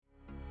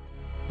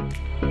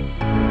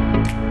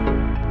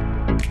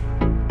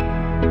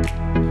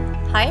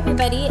Hi,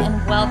 everybody,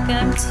 and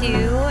welcome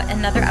to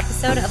another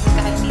episode of A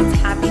Guy Needs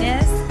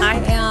Happiness. I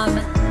am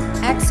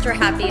extra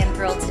happy and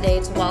thrilled today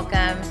to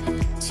welcome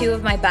two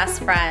of my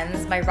best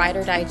friends, my ride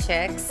or die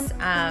chicks,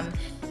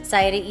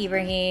 Saida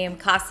Ibrahim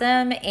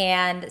Qasim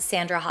and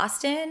Sandra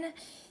Hostin.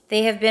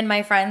 They have been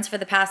my friends for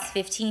the past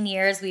 15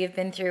 years. We have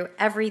been through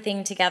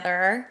everything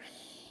together,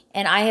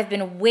 and I have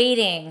been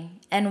waiting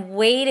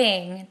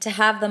to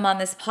have them on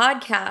this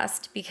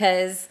podcast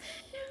because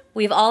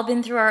we've all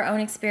been through our own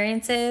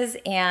experiences,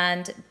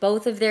 and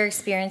both of their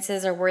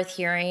experiences are worth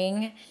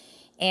hearing.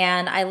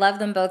 And I love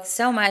them both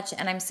so much,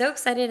 and I'm so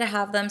excited to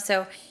have them.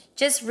 So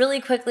just really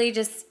quickly,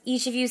 just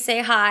each of you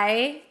say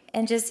hi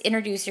and just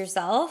introduce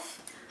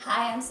yourself.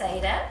 Hi, I'm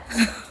Saida.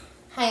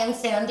 Hi, I'm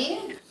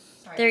Sandy.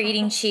 They're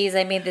eating cheese.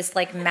 I made this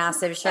like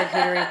massive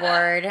charcuterie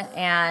board,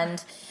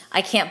 and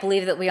I can't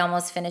believe that we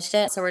almost finished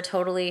it. So we're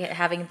totally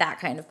having that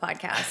kind of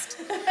podcast.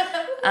 The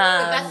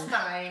best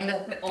kind.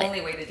 The only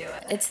way to do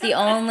it. It's the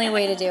only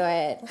way to do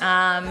it.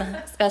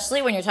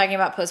 Especially when you're talking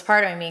about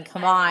postpartum. I mean,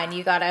 come on,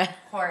 you gotta,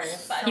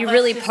 you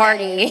really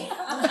party.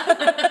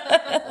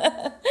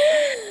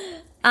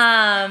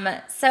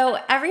 So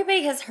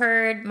everybody has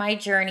heard my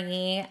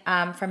journey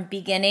from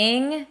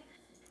beginning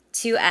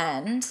to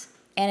end,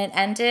 and it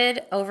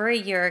ended over a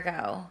year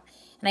ago.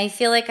 And I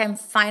feel like I'm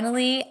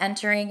finally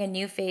entering a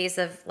new phase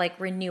of like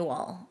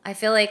renewal. I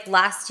feel like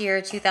last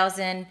year,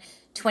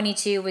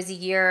 2022, was a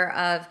year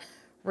of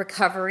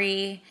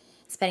recovery,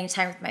 spending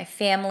time with my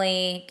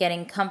family,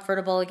 getting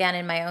comfortable again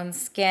in my own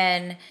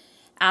skin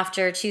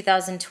after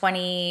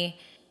 2020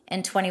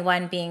 and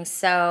 21 being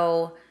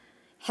so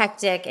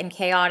hectic and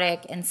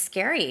chaotic and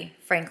scary,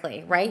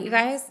 frankly, right, you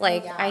guys?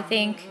 Like, yeah. I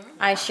think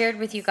I shared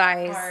with you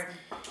guys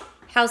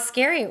how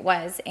scary it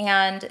was.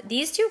 And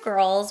these two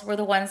girls were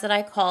the ones that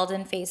I called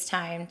in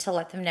FaceTime to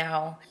let them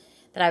know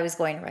that I was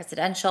going to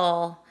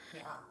residential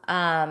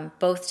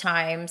both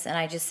times. And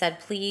I just said,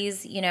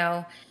 please,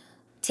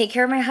 take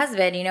care of my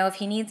husband. If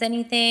he needs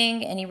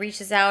anything and he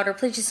reaches out, or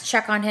please just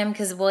check on him,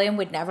 because William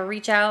would never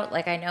reach out.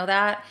 Like, I know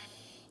that.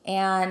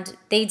 And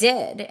they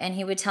did. And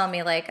he would tell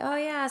me like, oh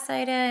yeah,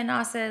 Saida and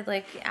Asa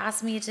like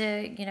asked me to,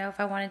 if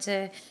I wanted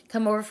to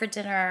come over for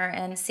dinner,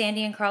 and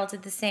Sandy and Carl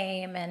did the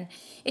same. And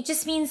it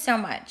just means so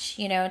much,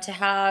 to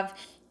have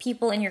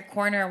people in your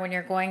corner when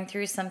you're going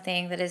through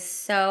something that is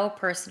so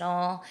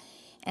personal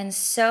and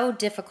so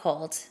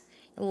difficult,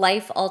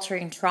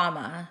 life-altering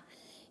trauma.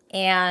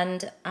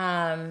 And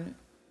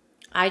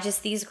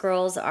these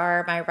girls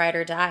are my ride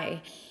or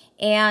die.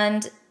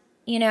 And,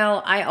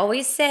 I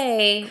always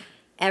say,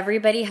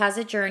 everybody has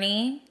a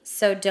journey,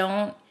 so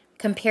don't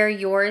compare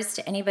yours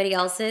to anybody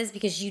else's,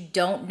 because you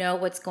don't know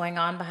what's going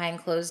on behind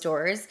closed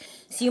doors.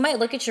 So you might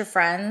look at your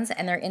friends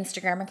and their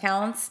Instagram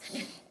accounts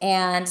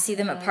and see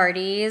them at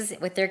parties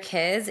with their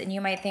kids, and you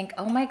might think,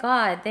 oh my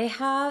God, they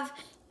have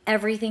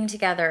everything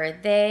together.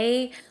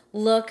 They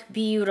look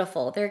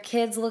beautiful. Their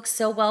kids look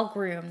so well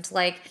groomed.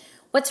 Like,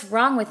 what's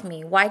wrong with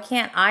me? Why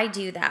can't I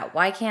do that?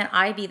 Why can't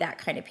I be that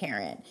kind of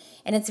parent?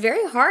 And it's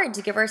very hard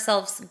to give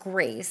ourselves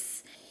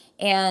grace.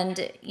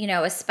 And,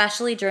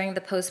 especially during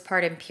the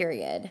postpartum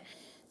period.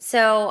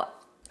 So,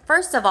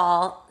 first of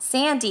all,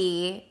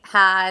 Sandy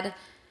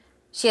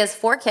she has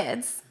 4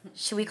 kids.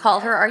 We call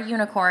her our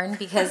unicorn,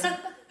 because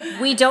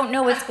we don't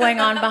know what's going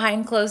on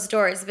behind closed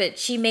doors, but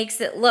she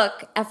makes it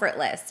look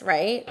effortless,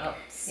 right? Oh,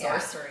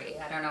 sorcery.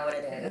 Yeah. I don't know what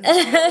it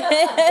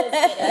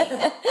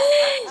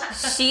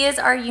is. She is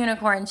our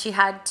unicorn. She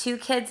had 2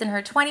 kids in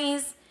her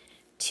 20s,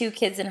 2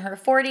 kids in her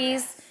 40s.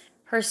 Yes.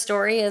 Her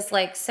story is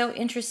like so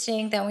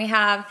interesting. Then we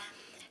have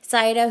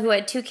Saida, who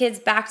had 2 kids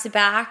back to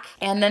back.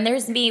 And then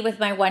there's me with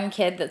my 1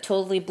 kid that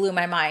totally blew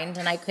my mind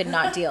and I could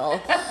not deal.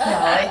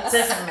 No, it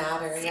doesn't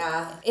matter.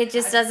 Yeah. It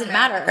just doesn't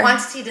matter.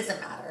 Quantity doesn't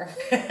matter.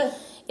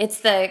 It's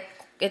the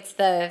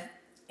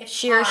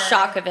sheer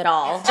shock of it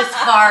all. It's just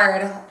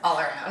hard all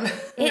around.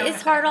 It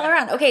is hard all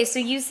around. Okay, so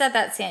you said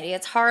that, Sandy.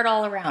 It's hard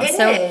all around. It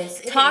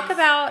is.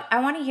 I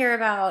want to hear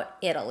about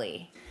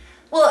Italy.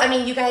 Well, I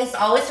mean, you guys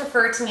always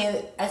refer to me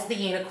as the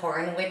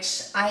unicorn,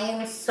 which I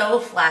am so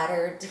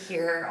flattered to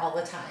hear all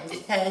the time,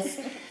 because,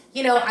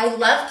 I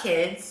love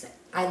kids.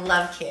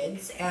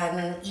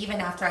 And even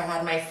after I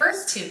had my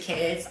first 2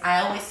 kids, I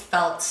always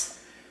felt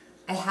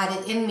I had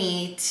it in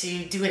me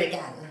to do it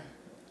again.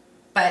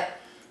 But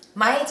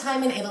my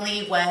time in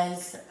Italy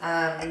was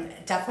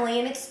definitely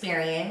an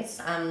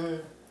experience,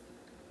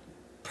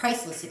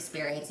 priceless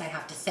experience, I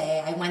have to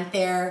say. I went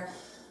there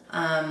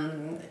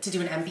to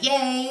do an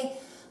MBA.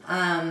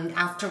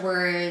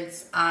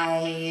 Afterwards,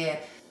 I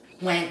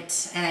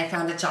went and I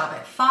found a job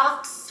at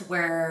Fox,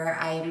 where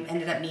I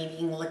ended up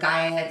meeting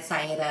Lagaya and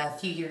Saida a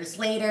few years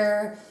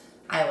later.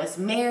 I was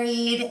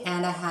married,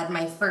 and I had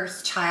my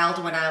first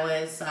child when I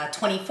was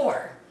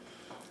 24.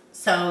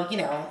 So,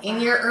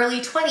 in your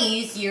early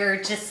 20s, you're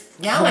just,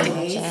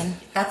 nowadays,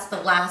 that's the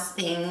last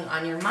thing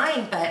on your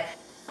mind. But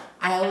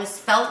I always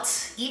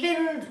felt,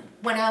 even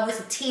when I was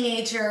a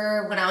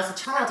teenager, when I was a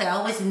child, I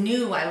always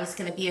knew I was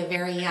going to be a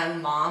very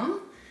young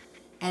mom.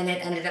 and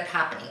it ended up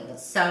happening.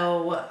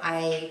 So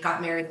I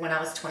got married when I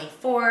was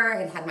 24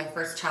 and had my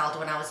first child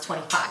when I was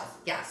 25.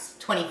 Yes,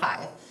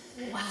 25.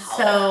 Wow.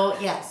 So,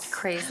 yes.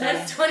 Crazy.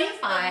 That's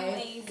 25.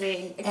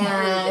 Amazing.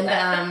 And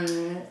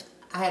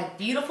I had a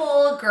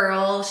beautiful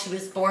girl. She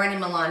was born in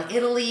Milan,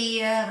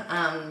 Italy.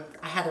 I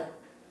had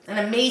an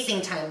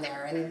amazing time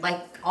there. And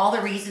like all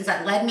the reasons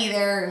that led me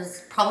there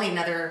is probably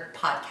another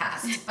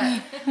podcast.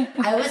 But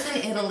I was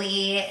in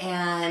Italy,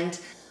 and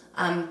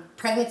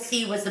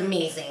pregnancy was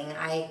amazing.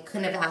 I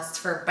couldn't have asked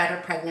for a better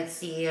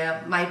pregnancy.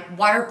 My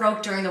water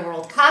broke during the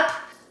World Cup.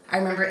 I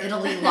remember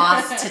Italy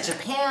lost to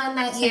Japan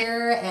that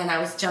year, and I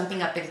was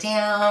jumping up and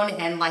down,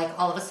 and like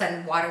all of a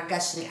sudden water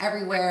gushing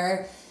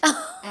everywhere.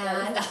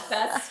 And the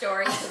best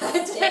story to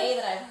this day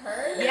that I've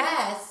heard.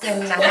 Yes,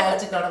 and I had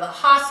to go to the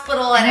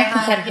hospital, and I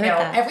had, you know,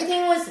 that.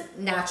 everything was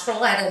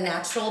natural. I had a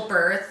natural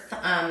birth,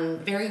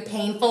 very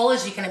painful,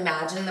 as you can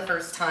imagine, the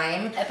first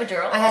time.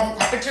 Epidural? I had an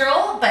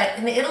epidural, but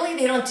in Italy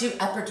they don't do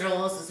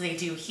epidurals as they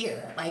do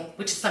here, like,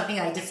 which is something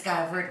I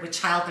discovered with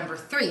child number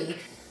 3.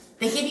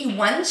 They give you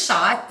one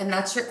shot, and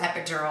that's your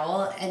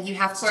epidural, and you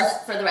have to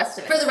For the rest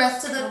of it. for the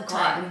rest of the God.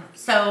 time.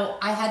 So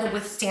I had to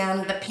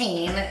withstand the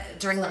pain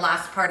during the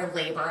last part of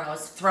labor. I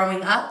was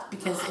throwing up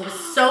because it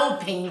was so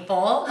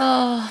painful.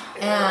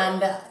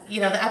 And,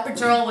 you know, the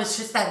epidural was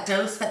just that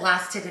dose that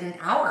lasted an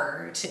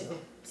hour or 2.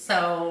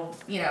 So,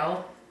 you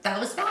know,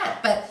 that was bad.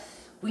 But,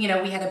 you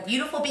know, we had a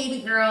beautiful baby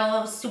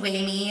girl,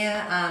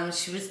 Suemi.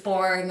 She was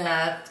born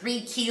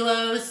 3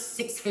 kilos,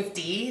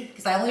 650,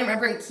 because I only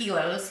remember in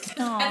kilos.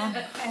 Aw.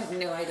 I have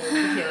no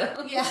idea what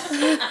the kilo.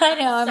 Yeah. I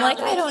know. I'm like,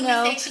 I don't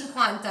know.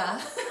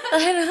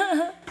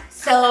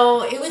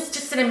 So it was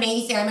just an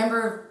amazing, I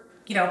remember,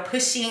 you know,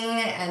 pushing,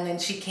 and then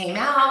she came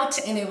out,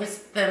 and it was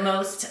the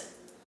most,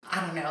 I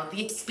don't know,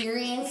 the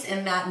experience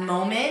in that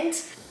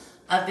moment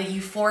of the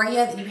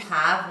euphoria that you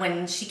have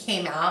when she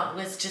came out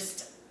was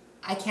just,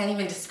 I can't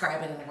even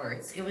describe it in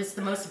words. It was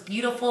the most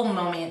beautiful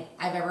moment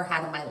I've ever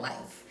had in my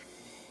life.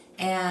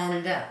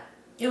 And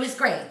it was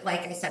great.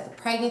 Like I said, the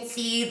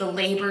pregnancy, the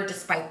labor,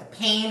 despite the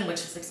pain, which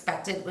was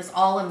expected, was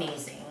all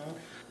amazing.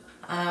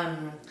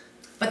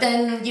 But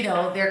then, you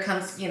know, there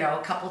comes, you know,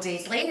 a couple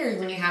days later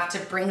when you have to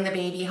bring the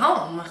baby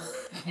home.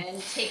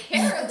 And take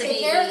care of the baby.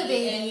 Take care of the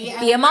baby.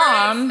 Be a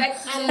mom.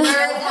 And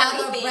learn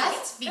how to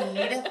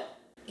breastfeed.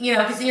 You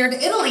know, because you're in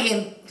Italy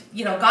and,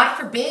 you know, God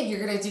forbid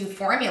you're going to do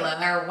formula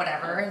or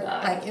whatever. And,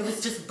 like, it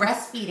was just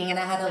breastfeeding, and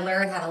I had to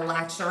learn how to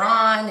latch her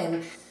on,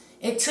 and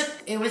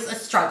it was a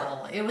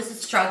struggle. It was a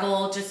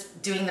struggle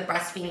just doing the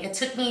breastfeeding. It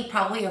took me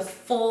probably a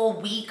full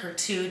week or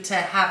 2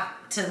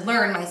 to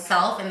learn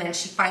myself, and then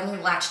she finally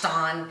latched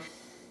on,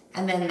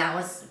 and then that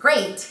was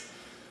great.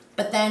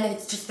 But then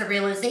it's just the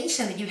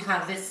realization that you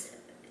have this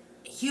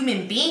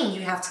human being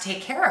you have to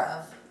take care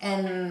of.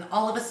 And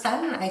all of a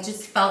sudden, I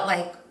just felt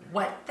like,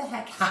 what the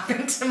heck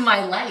happened to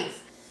my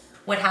life?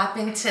 What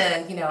happened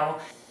to, you know,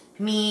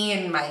 me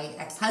and my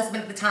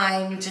ex-husband at the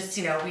time? Just,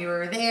 you know, we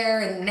were there,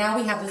 and now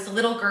we have this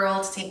little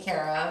girl to take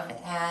care of.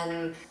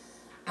 And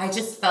I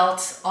just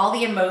felt all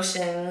the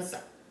emotions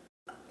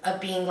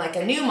of being like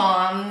a new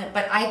mom,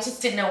 but I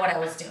just didn't know what I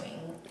was doing.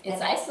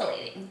 It's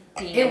isolating.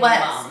 It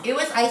was. It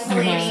was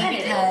isolating Mhm.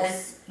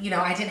 because, you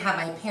know, I didn't have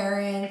my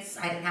parents,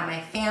 I didn't have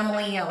my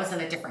family, I was in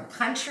a different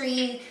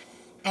country,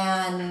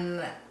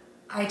 and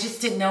I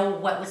just didn't know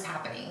what was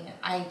happening.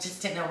 I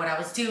just didn't know what I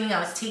was doing. I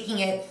was taking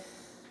it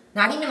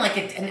not even like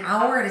an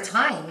hour at a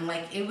time.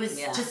 Like, it was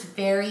just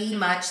very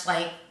much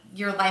like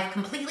your life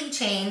completely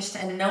changed,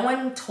 and no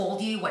one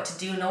told you what to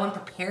do. No one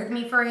prepared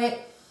me for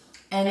it.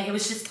 And it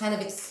was just kind of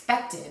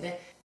expected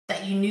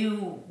that you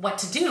knew what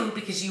to do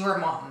because you were a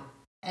mom.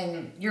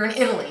 And you're in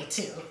Italy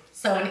too.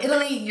 So in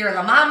Italy, you're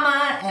la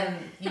mama,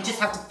 and you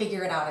just have to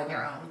figure it out on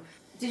your own.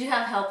 Did you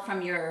have help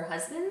from your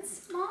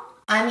husband's mom?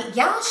 I mean,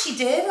 yeah, she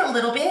did a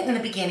little bit in the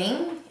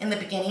beginning.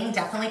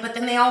 Definitely. But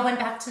then they all went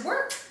back to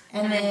work.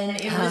 And then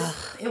it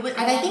was, and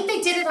I think they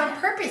did it on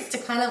purpose to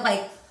kind of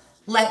like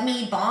let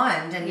me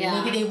bond. And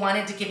maybe they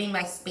wanted to give me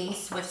my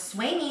space with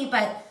Swami,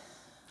 but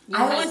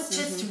I was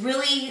just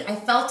really, I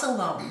felt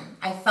alone.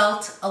 I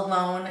felt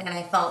alone, and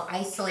I felt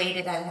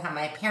isolated. I didn't have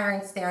my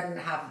parents there. I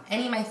didn't have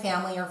any of my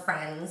family or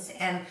friends.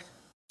 And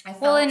I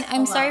felt and I'm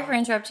alone. sorry for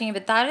interrupting you,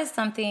 but that is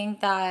something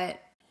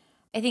that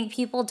I think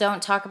people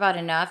don't talk about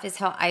enough, is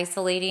how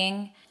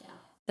isolating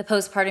the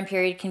postpartum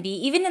period can be,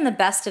 even in the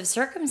best of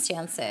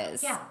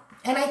circumstances. Yeah.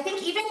 And I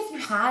think even if you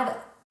had,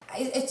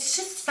 it's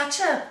just such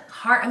a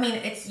hard, I mean,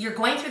 you're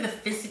going through the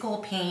physical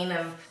pain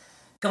of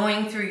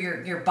going through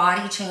your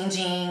body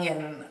changing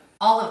and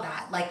all of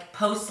that, like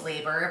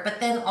post-labor, but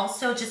then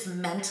also just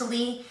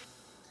mentally,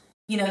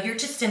 you know, you're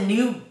just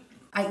you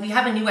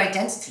have a new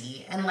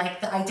identity, and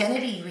like the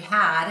identity you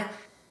had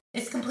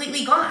is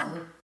completely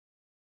gone.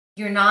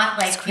 You're not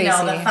like, you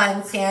know, the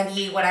fun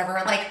Sandy,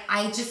 whatever. Like,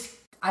 I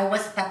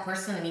wasn't that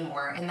person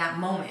anymore in that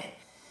moment.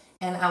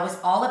 And I was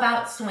all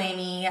about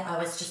Swami. I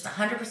was just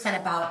 100%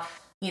 about,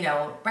 you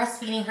know,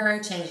 breastfeeding her,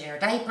 changing her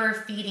diaper,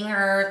 feeding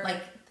her.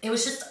 Like, it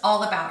was just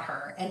all about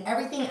her. And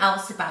everything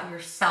else about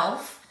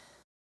yourself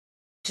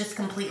just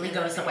completely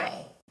goes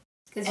away.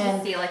 Because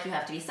you feel like you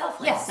have to be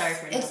selfless. Yes, Sorry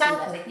for interrupting,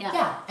 exactly. but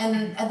Yeah,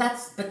 and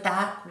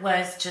that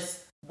was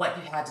just what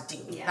you had to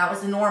do. Yeah. That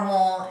was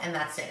normal, and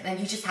that's it. And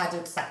you just had to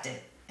accept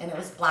it. And it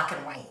was black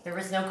and white. There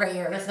was no gray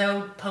area. There was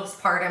no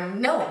postpartum.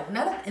 No,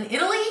 none of in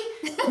Italy.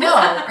 No,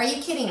 are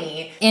you kidding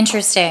me?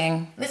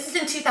 Interesting. This is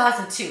in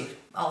 2002,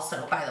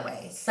 also, by the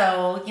way.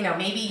 So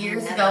maybe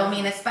years ago. I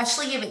mean,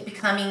 especially if it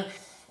becoming.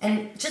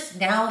 And just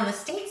now in the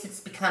States, it's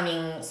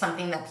becoming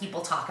something that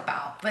people talk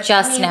about. But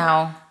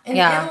Now. In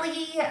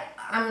Italy,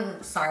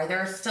 I'm sorry,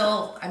 there's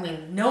still,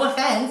 no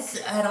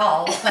offense at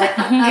all, but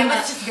it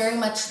was just very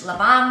much la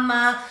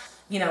mamma,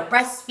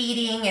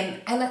 breastfeeding.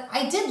 And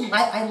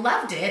I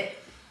loved it,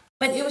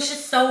 but it was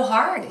just so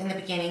hard in the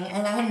beginning.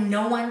 And I had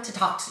no one to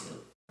talk to.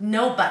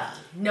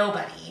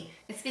 Nobody.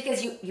 It's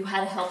because you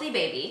had a healthy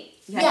baby.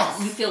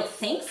 You feel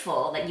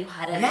thankful that you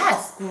had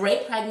a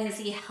great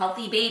pregnancy,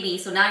 healthy baby.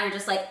 So now you're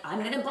just like, I'm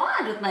going to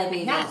bond with my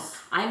baby. Yes.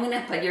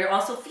 But you're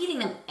also feeding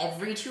them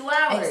every 2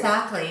 hours.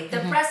 Exactly. The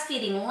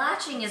breastfeeding,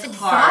 latching is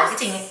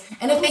exhausting.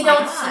 And if they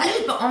don't God.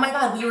 sleep, oh my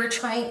God, we were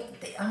trying,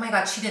 oh my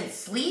God, she didn't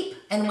sleep.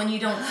 And when you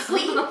don't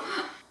sleep,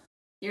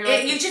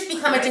 you just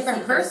become a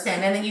different person.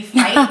 And then you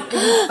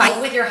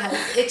fight with your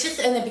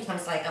husband. And it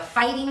becomes like a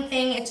fighting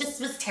thing. It just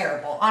was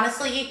terrible.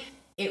 Honestly,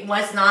 it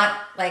was not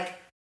like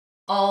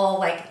all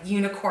like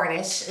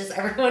unicornish as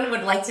everyone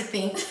would like to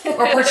think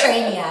or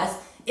portray me as.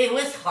 It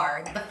was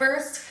hard. The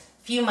first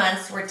few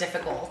months were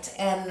difficult,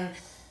 and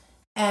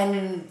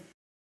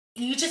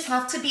you just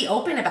have to be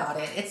open about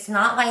it. It's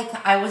not like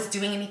I was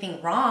doing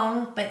anything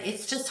wrong, but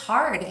it's just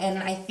hard.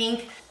 And I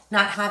think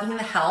not having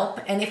the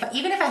help, and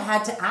even if I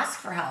had to ask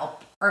for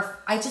help, or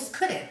I just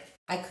couldn't.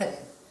 I couldn't.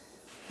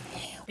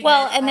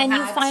 Well, and then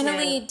you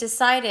finally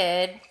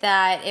decided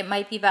that it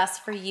might be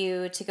best for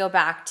you to go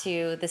back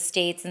to the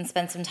States and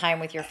spend some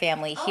time with your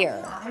family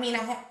here.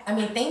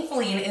 Yeah.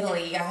 Thankfully in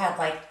Italy, I had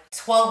like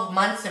 12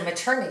 months of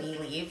maternity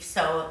leave,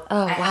 so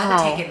I had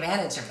to take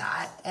advantage of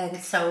that. And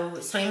so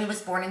Amy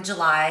was born in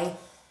July,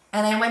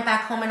 and I went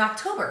back home in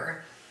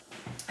October.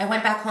 I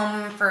went back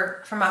home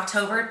from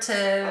October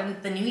to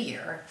the new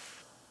year.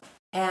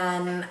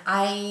 And when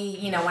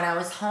I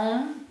was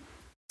home,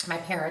 my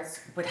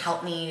parents would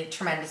help me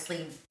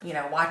tremendously,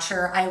 watch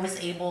her. I was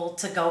able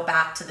to go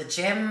back to the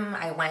gym.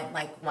 I went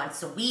like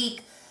once a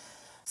week.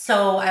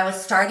 So I was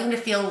starting to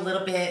feel a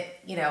little bit,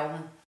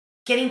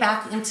 getting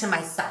back into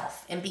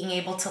myself and being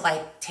able to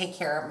like take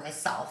care of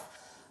myself.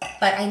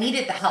 But I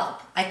needed the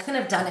help. I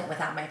couldn't have done it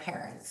without my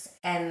parents.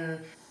 And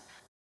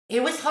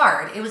it was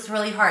hard. It was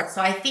really hard.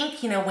 So I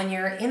think, when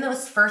you're in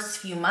those first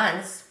few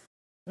months,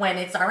 when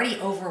it's already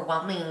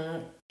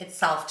overwhelming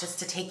itself just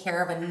to take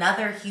care of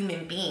another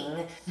human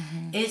being,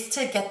 is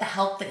to get the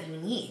help that you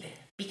need,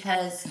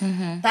 because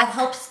that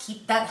help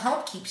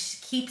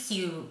keeps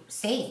you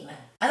sane.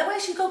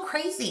 Otherwise you go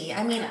crazy.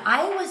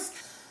 I was,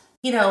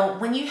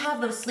 when you have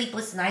those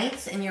sleepless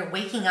nights and you're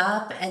waking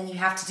up and you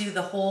have to do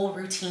the whole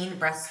routine,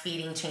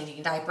 breastfeeding, changing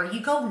a diaper, you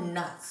go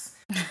nuts.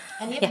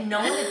 And you have no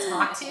one to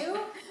talk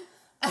to.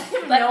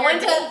 But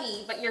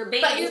your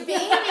baby,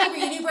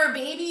 your newborn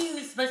baby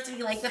who's supposed to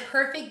be like the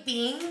perfect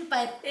being,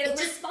 but it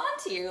just respond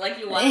to you like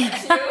you want it to. It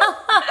just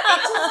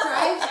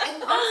drives.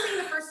 And honestly,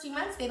 the first few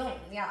months,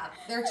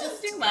 they're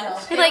just too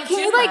much. You're like, can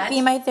you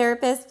be my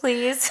therapist,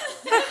 please?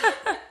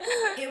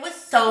 It was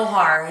so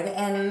hard,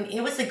 and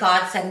it was a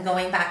godsend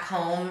going back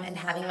home and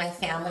having my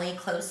family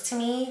close to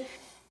me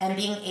and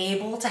being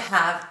able to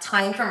have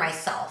time for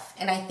myself.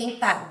 And I think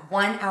that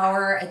 1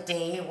 hour a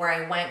day where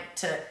I went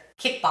to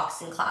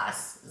kickboxing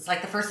class. It's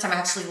like the first time I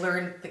actually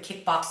learned the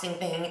kickboxing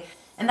thing.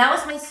 And that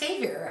was my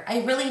savior.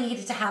 I really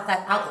needed to have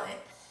that outlet.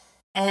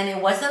 And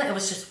it was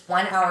just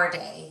 1 hour a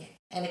day.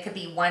 And it could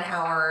be 1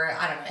 hour,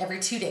 I don't know, every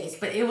 2 days.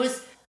 But it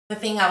was the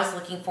thing I was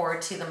looking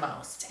forward to the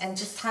most. And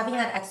just having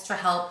that extra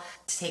help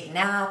to take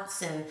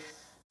naps and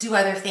do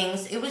other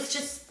things, it was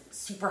just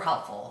super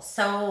helpful.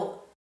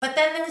 So, but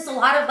then there was a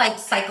lot of like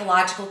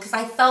psychological, because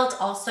I felt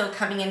also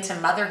coming into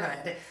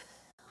motherhood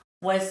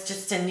was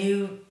just a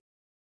new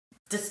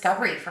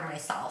discovery for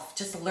myself,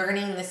 just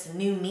learning this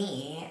new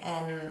me.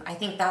 And I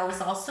think that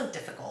was also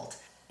difficult,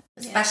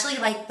 especially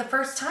like the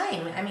first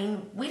time.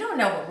 We don't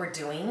know what we're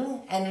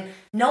doing, and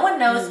no one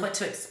knows what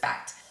to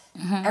expect.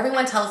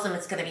 Everyone tells them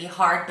it's going to be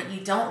hard, but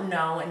you don't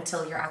know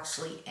until you're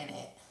actually in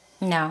it.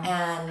 No.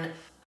 And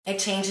it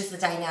changes the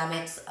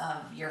dynamics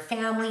of your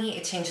family.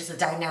 It changes the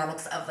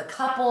dynamics of the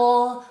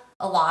couple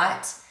a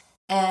lot.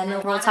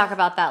 And we'll talk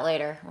about that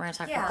later. We're going to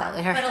talk about that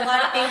later. But a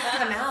lot of things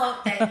come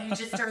out that you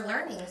just are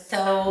learning.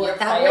 So your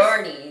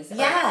priorities are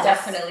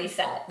definitely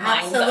set.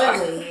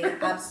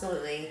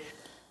 Absolutely.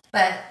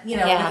 But,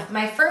 with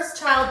my first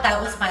child,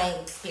 that was my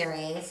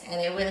experience.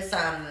 And it was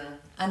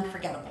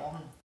unforgettable.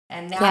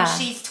 And now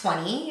she's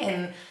 20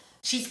 and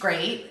she's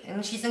great.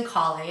 And she's in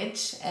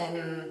college.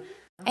 And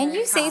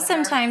you say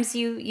sometimes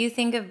you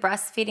think of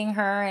breastfeeding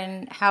her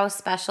and how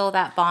special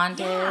that bond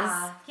is.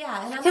 Yeah.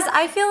 Because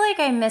I feel like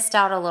I missed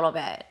out a little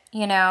bit,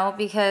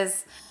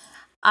 because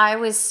I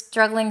was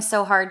struggling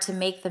so hard to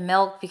make the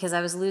milk because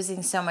I was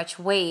losing so much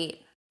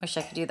weight. Wish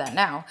I could do that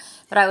now.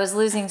 But I was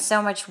losing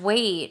so much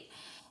weight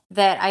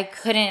that I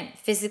couldn't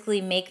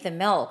physically make the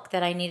milk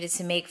that I needed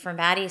to make for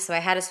Maddie. So I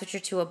had to switch her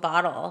to a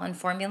bottle and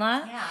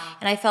formula. Yeah.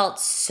 And I felt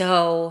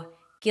so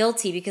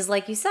guilty because,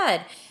 like you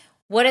said,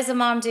 what does a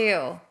mom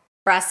do?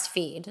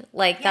 Breastfeed.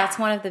 Like, that's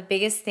one of the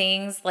biggest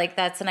things. Like,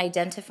 that's an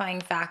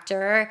identifying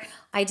factor.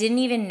 I didn't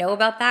even know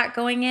about that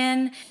going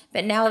in.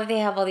 But now that they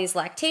have all these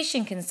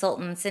lactation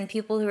consultants and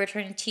people who are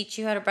trying to teach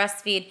you how to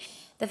breastfeed,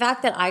 the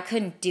fact that I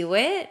couldn't do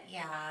it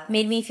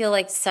made me feel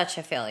like such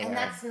a failure. And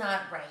that's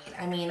not right.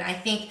 I mean, I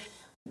think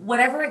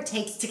whatever it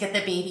takes to get the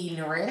baby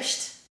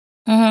nourished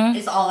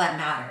is all that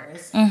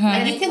matters.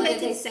 And you can,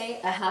 they say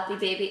a happy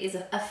baby is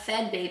a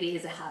fed baby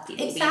is a happy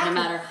baby, no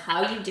matter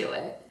how you do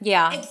it.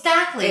 Yeah.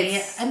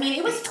 Exactly. I mean,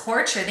 it was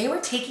torture. They were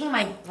taking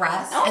my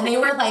breast and they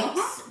were like,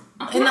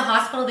 in the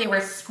hospital, they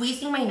were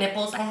squeezing my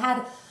nipples. I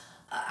had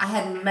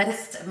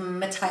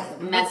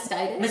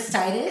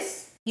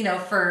mastitis, you know,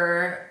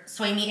 for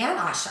Swami and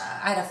Asha.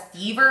 I had a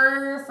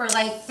fever for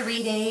like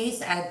 3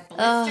 days. I had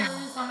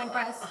blisters on my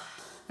breast.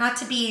 Not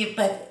to be,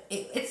 but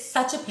it's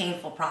such a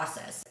painful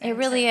process. It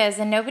really is.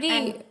 And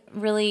nobody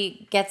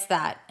really gets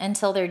that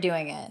until they're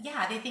doing it.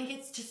 Yeah, they think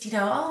it's just, you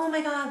know, oh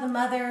my God, the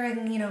mother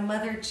and, you know,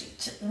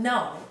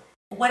 no.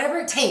 Whatever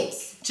it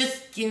takes,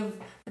 just give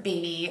the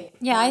baby.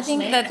 Yeah, I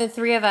think that the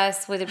three of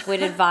us would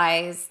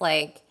advise,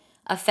 like,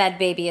 a fed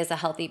baby is a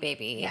healthy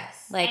baby.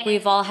 Yes. Like,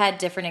 we've all had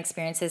different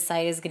experiences.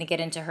 Saida is going to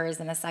get into hers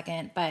in a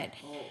second, but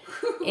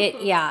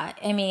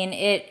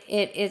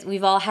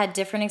we've all had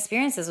different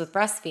experiences with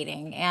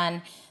breastfeeding.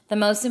 And the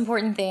most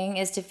important thing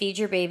is to feed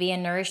your baby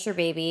and nourish your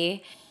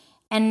baby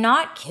and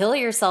not kill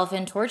yourself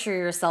and torture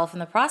yourself in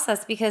the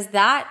process, because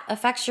that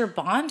affects your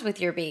bond with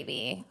your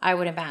baby, I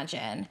would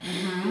imagine.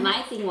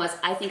 My thing was,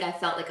 I think I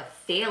felt like a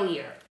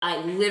failure. I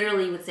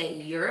literally would say,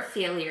 you're a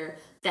failure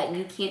that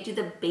you can't do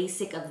the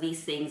basic of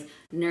these things,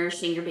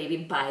 nourishing your baby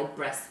by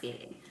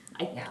breastfeeding.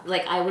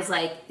 I was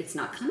like, it's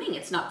not coming.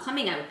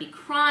 I would be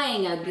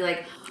crying. I would be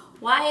like,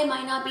 why am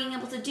I not being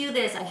able to do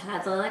this? I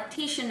had the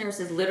lactation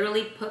nurses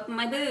literally put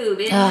my boob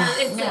in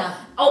her.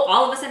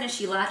 All of a sudden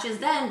she latches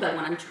then, but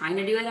when I'm trying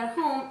to do it at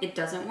home, it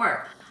doesn't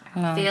work.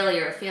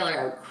 Failure.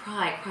 I would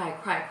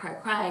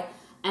cry.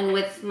 And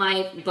with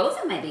both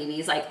of my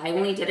babies, like, I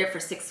only did it for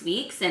 6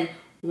 weeks, and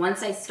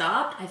once I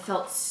stopped, I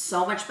felt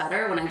so much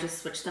better when I just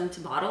switched them to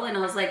bottle, and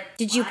I was like,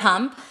 did you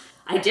pump?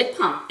 I did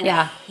pump, and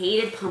I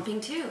hated pumping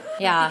too.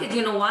 Yeah. Because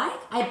you know why?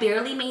 I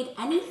barely made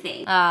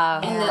anything.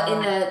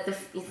 And the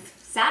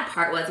sad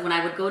part was when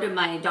I would go to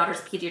my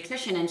daughter's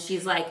pediatrician, and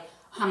she's like,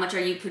 how much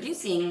are you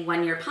producing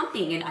when you're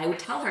pumping? And I would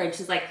tell her, and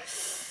she's like,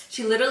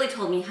 she literally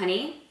told me,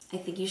 honey, I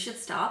think you should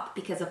stop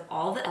because of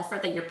all the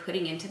effort that you're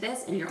putting into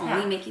this, and you're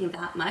only making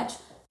that much.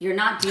 You're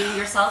not doing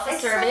yourself a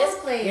service.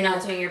 You're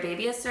not doing your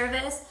baby a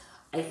service.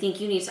 I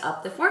think you need to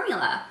up the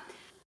formula.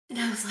 And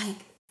I was like,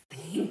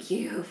 thank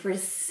you for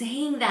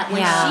saying that.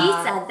 When she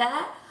said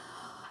that,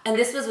 and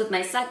this was with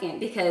my second,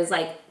 because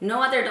like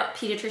no other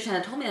pediatrician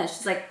had told me that.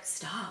 She's like,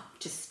 stop,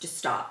 just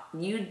stop.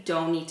 You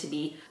don't need to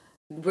be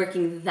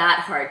working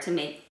that hard to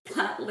make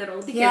that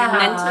little, because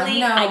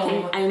mentally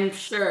I'm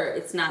sure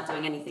it's not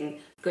doing anything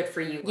good for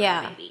you or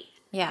your baby.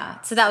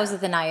 Yeah. So that was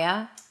with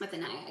Anaya? With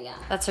Anaya, yeah.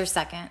 That's her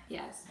second.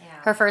 Yes.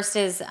 Yeah. Her first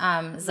is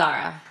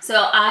Zara.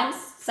 So I'm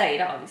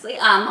Saida, obviously.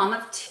 Mom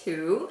of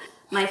two.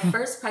 My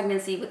first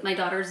pregnancy with my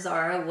daughter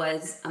Zara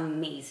was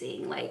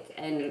amazing. Like,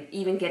 and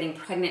even getting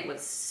pregnant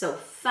was so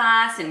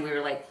fast, and we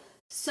were like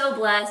so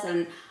blessed.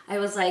 And I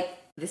was like,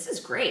 this is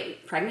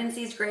great.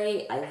 Pregnancy's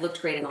great. I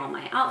looked great in all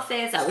my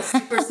outfits. I was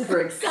super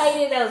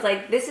excited. I was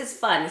like, this is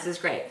fun. This is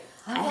great.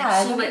 You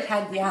looked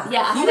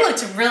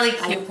really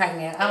cute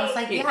pregnant. I was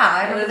like,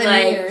 I was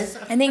like, years.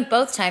 I think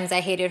both times I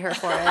hated her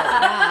for it.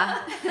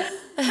 Yeah.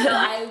 So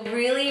I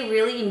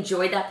really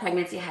enjoyed that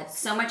pregnancy. I had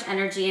so much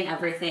energy and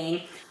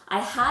everything. I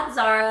had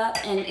Zara,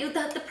 and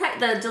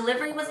the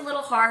delivery was a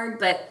little hard,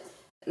 but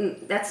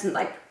that's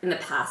like in the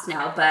past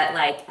now. But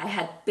like, I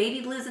had baby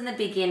blues in the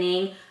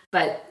beginning,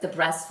 but the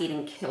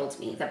breastfeeding killed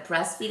me.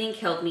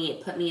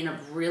 It put me in a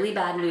really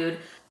bad mood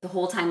the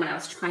whole time when I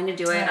was trying to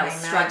do it. I was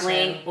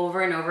struggling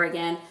over and over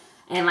again.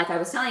 And like I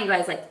was telling you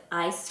guys, like,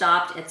 I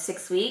stopped at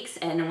 6 weeks.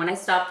 And when I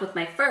stopped with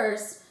my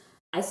first,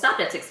 I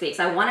stopped at 6 weeks.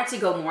 I wanted to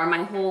go more.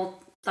 My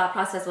whole thought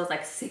process was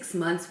like 6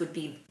 months would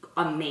be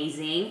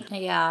amazing.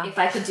 Yeah. If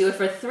I could do it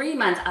for 3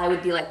 months, I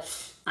would be like,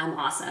 I'm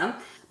awesome.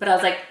 But I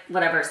was like,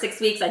 whatever, 6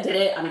 weeks, I did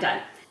it, I'm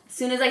done. As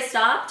soon as I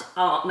stopped,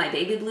 my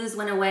baby blues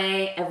went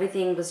away.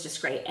 Everything was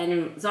just great.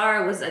 And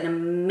Zara was an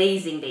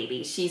amazing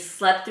baby. She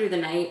slept through the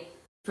night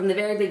from the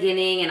very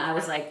beginning, and I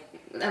was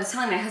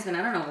telling my husband,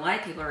 I don't know why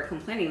people are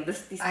complaining.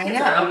 These kids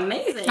are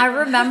amazing. I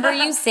remember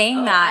you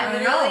saying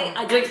that.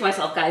 I jinxed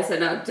myself, guys, so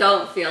no,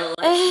 don't feel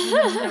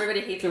like everybody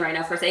hates me right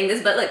now for saying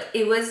this, but look,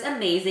 it was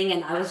amazing,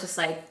 and I was just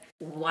like,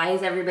 why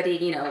is everybody,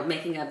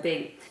 making a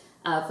big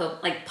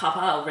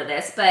papa over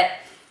this? But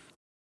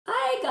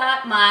I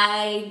got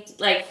my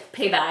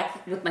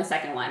payback with my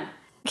second one.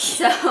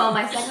 So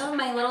my second one,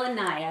 my little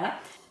Anaya,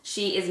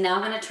 she is now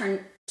going to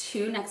turn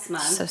 2 next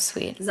month. So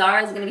sweet.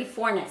 Zara is going to be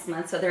 4 next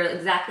month. So they're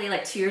exactly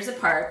 2 years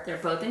apart. They're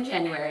both in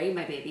January,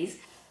 my babies.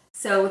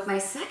 So with my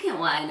second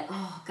one,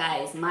 oh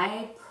guys,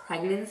 my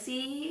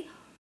pregnancy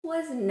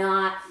was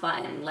not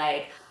fun.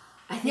 Like,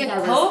 I think I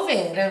was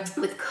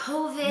with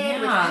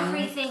COVID, with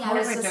everything. I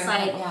was just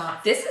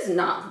like, this is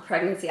not the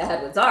pregnancy I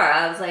had with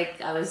Zara.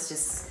 I was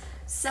just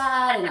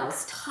sad and I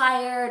was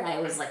tired. I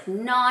was like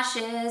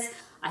nauseous.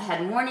 I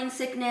had morning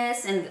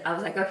sickness, and I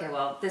was like, okay,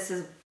 well, this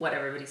is what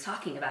everybody's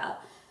talking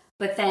about.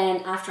 But then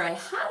after I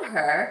had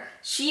her,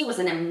 she was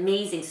an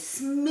amazing,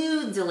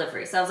 smooth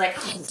delivery. So I was like,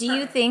 oh, do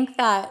you think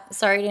that,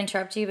 sorry to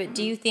interrupt you, but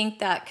do you think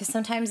that, because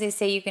sometimes they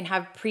say you can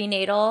have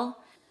prenatal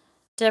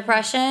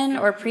depression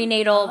or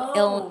prenatal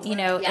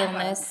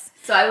illness.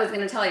 So I was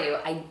going to tell you,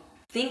 I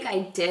think I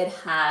did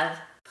have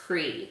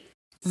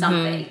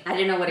something. I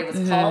didn't know what it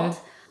was called.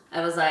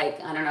 I was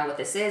like, I don't know what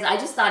this is. I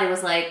just thought it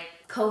was like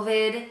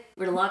COVID,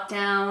 we're locked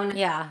down.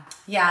 Yeah.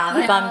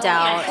 Bummed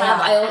out.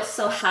 I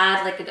also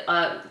had like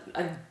a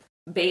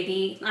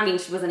baby. I mean,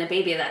 she wasn't a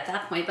baby at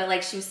that point, but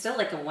like she was still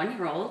like a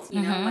 1-year-old,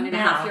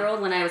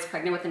 1.5-year-old when I was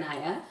pregnant with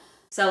Anaya.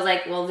 So I was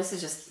like, well, this is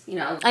just,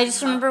 I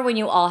just remember when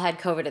you all had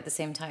COVID at the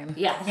same time.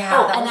 Yeah.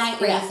 That was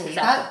crazy.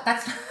 That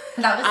was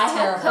terrible. I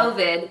had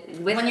COVID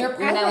when I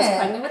was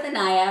pregnant with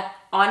Anaya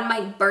on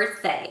my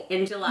birthday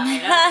in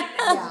July.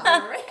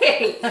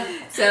 Great.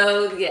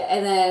 So,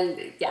 and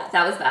then,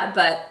 that was bad.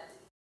 But,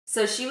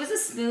 so she was a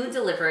smooth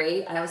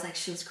delivery. I was like,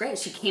 she was great.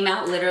 She came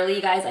out literally,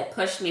 you guys. I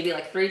pushed maybe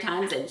like 3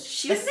 times and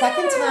she was the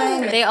second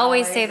time. They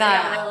always say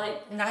that. Yeah,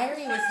 like,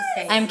 Nairi was the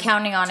same. I'm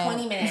counting on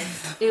 20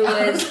 minutes. It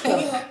was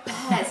the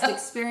best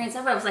experience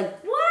ever. I was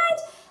like, what?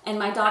 And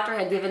my doctor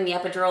had given me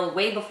epidural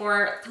way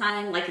before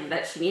time, like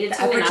that she needed to.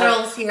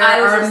 Epidurals here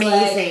are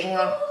amazing. Like,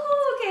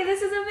 oh, okay,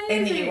 this is amazing.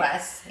 In the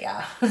U.S.,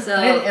 yeah. So,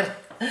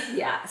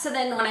 So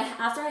then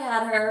after I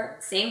had her,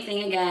 same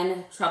thing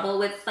again, trouble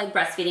with like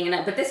breastfeeding,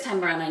 but this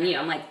time around I knew,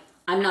 I'm like,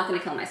 I'm not going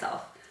to kill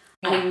myself.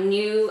 Yeah. I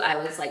knew I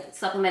was like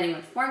supplementing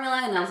with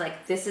formula, and I was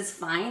like, this is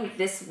fine.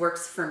 This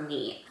works for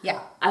me.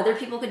 Yeah. Other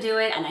people could do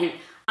it, and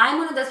I'm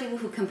one of those people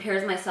who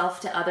compares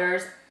myself to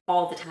others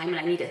all the time, and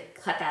I need to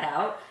cut that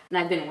out. And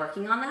I've been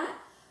working on that.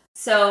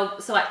 So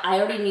I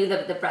already knew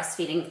the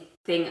breastfeeding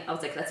thing. I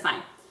was like, that's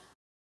fine.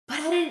 But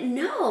I didn't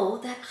know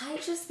that I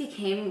just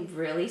became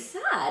really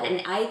sad.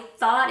 And I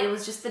thought it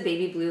was just the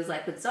baby blues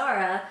like with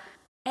Zara.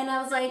 And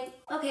I was like,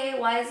 okay,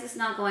 why is this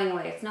not going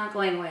away? It's not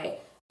going away.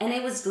 And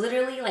it was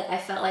literally like, I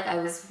felt like I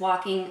was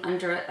walking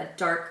under a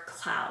dark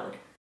cloud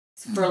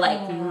for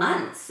like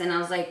months. And I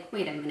was like,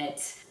 wait a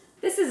minute.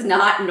 This is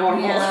not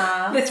normal.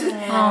 Yeah.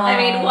 I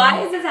mean,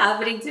 why is this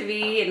happening to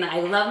me? And I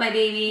love my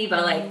baby,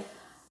 but like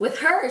with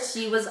her,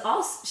 she was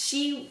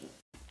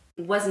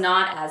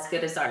not as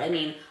good as Zara. I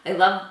mean, I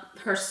love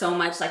her so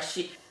much.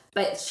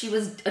 But she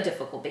was a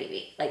difficult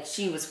baby. Like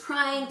she was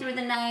crying through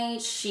the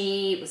night.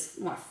 She was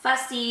more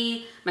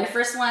fussy. My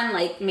first one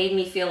like made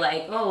me feel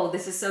like, oh,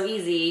 this is so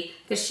easy,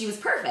 because she was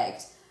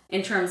perfect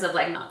in terms of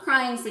like not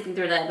crying, sleeping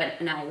through that,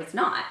 but I was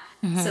not.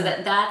 So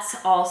that's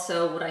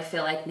also what I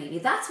feel like, maybe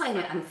that's why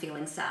I'm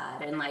feeling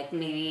sad, and like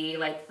maybe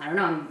like, I don't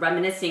know, I'm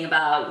reminiscing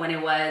about when it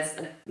was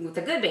with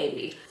a good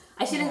baby.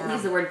 I shouldn't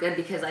use the word good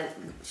because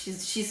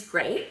she's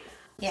great.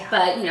 Yeah.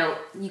 But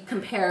you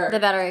compare the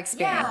better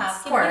experience. Yeah,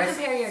 of course. You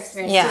compare your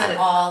experience to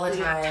all the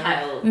time.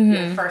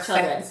 Child, first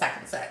set and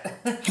second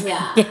set.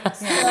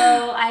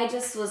 So I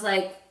just was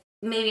like,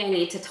 maybe I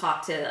need to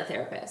talk to a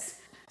therapist.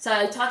 So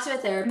I talked to a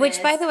therapist.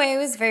 Which, by the way, I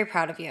was very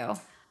proud of you.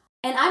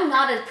 And I'm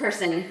not a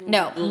person who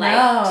to do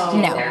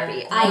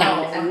therapy. No.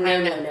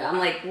 I'm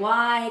like,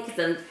 why? Because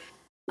then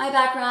my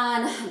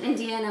background, I'm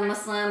Indian, I'm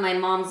Muslim. My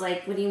mom's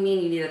like, what do you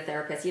mean you need a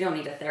therapist? You don't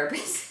need a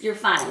therapist. You're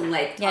fine.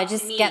 Like,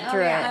 just get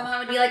through it. My mom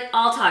would be like,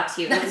 I'll talk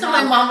to you. That's what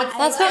my mom would say.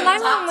 That's what my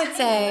mom would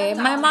say.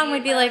 My mom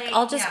would be like,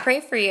 I'll just pray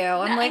for you.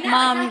 I'm like,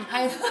 Mom,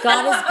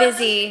 God is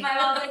busy. My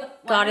mom's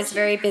like, God is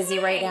very busy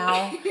right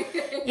now.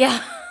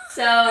 Yeah.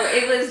 So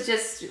it was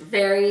just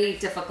very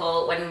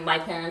difficult when my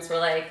parents were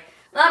like,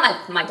 well,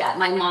 my dad,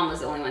 my mom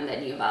was the only one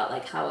that knew about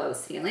like how I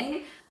was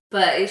feeling,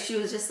 but she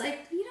was just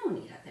like, you don't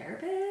need a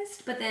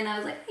therapist. But then I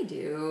was like, I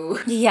do.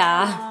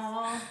 Yeah.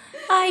 Aww.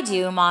 I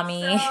do,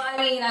 Mommy. So, I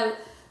mean, I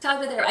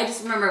talked with her. I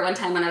just remember one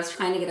time when I was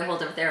trying to get a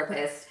hold of a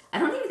therapist. I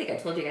don't even think I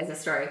told you guys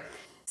this story.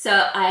 So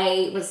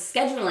I was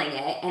scheduling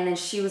it, and then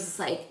she was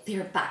like,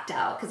 they're backed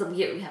out because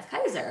we have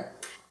Kaiser.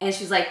 And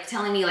she was like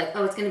telling me like,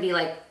 oh, it's going to be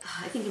like,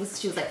 I think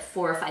she was like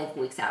 4 or 5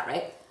 weeks out,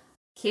 right?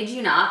 Kid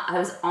you not, I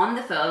was on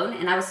the phone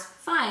and I was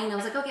fine. I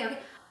was like, okay.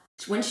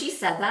 When she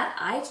said that,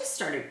 I just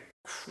started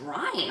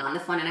crying on the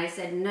phone, and I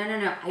said, no,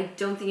 I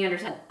don't think you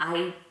understand.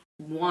 I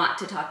want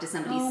to talk to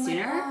somebody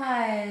sooner.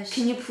 Gosh.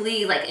 Can you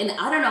please, like, and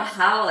I don't know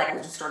how, like, I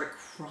just started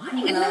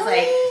crying, and I was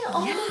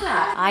like,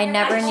 yeah. I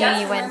never knew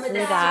you went through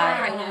that.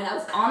 Right now, and I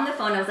was on the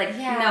phone, I was like,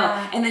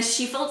 no. And then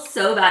she felt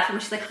so bad for me.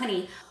 She's like,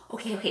 honey,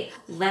 okay,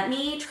 let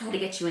me try to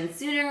get you in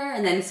sooner.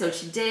 And then so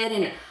she did,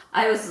 and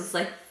I was just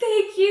like,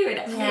 thank you.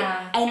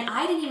 And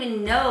I didn't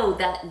even know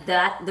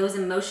that those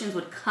emotions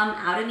would come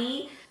out of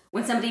me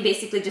when somebody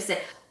basically just said,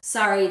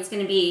 sorry, it's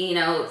going to be,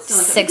 so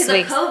 6 weeks.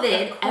 Because of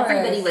COVID,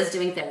 everybody was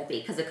doing therapy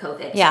because of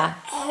COVID. Yeah.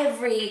 So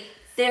every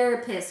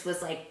therapist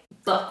was like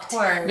booked. Of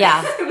course.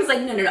 Yeah. It was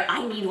like, no,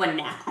 I need one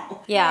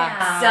now.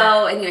 Yeah.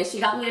 So anyway, she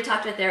got me to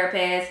talk to a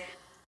therapist.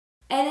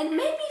 And it made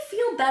me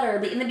feel better.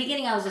 But in the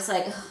beginning, I was just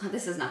like, oh,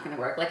 this is not going to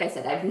work. Like I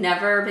said, I've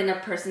never been a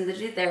person to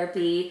do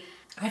therapy.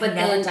 I've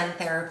never done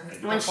therapy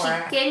before. When she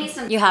gave me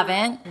some... You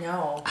haven't?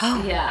 No.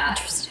 Oh, yeah.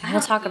 Interesting. We'll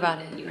talk about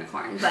it.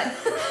 Unicorn, but...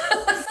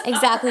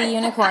 Exactly,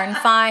 unicorn.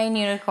 Fine,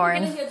 You're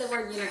unicorn. going to hear the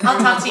word unicorn. I'll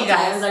talk to you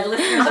guys. Our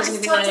listeners I'll are going to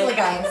just be talk to the like...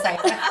 guy inside.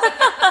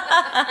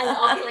 And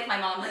I'll be like my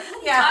mom, like,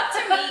 Yeah. talk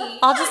to me.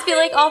 I'll just be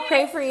like, I'll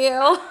pray for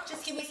you.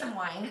 Just give me some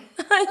wine.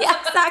 Yeah,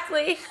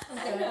 exactly.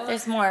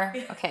 There's more.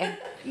 Okay.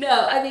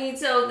 No, I mean,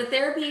 so the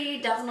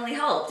therapy definitely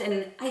helped.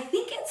 And I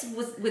think it's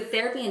with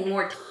therapy and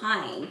more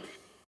time.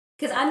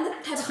 Because I'm the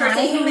type of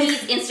person who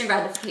needs instant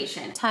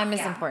gratification. Time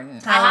is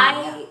important.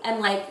 I am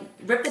like,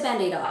 rip the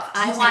Band-Aid off.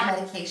 I want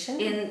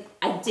medication.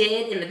 I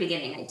did in the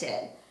beginning. I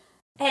did,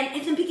 and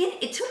in the beginning,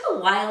 it took a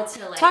while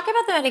to like Talk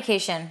about the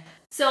medication.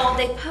 So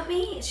they put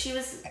me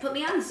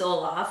on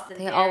Zoloft.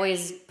 They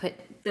always put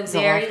the Zoloft.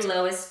 very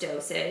lowest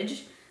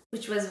dosage,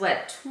 which was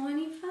what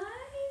 25.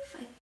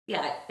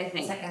 Yeah, I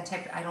think. It's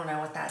like I don't know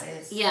what that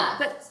is. Yeah,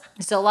 but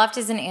Zoloft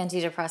is an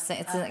antidepressant.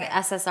 It's an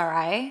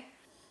SSRI.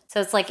 So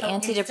it's like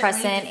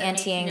antidepressant,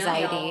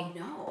 anti-anxiety.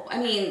 No, I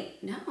mean,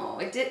 no.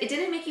 It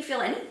didn't make you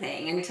feel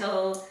anything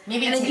until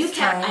maybe. And it then you takes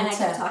kept, time and I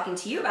kept talking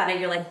to you about it.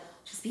 You're like,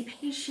 just be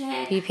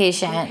patient. Be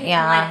patient,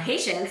 yeah. I'm like,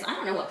 patience. I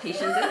don't know what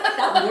patience is.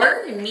 That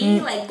word and me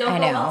like don't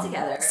go well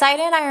together.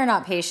 Saida and I are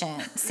not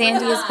patient.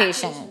 Sandy is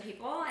patient.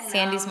 People, and,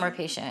 Sandy's more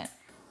patient.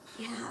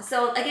 Yeah.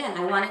 So again,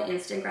 I wanted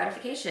instant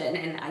gratification,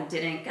 and I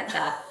didn't get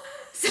that.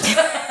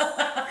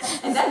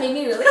 And that made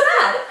me really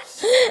mad.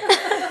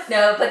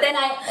 No, but then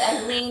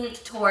I leaned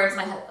towards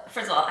my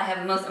first of all, I have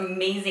the most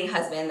amazing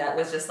husband that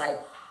was just like,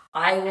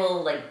 I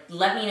will like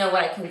let me know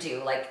what I can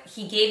do. Like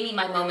he gave me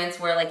my moments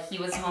where like he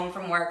was home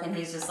from work and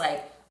he's just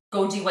like,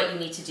 go do what you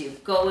need to do.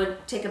 Go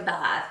take a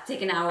bath,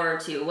 take an hour or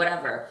two,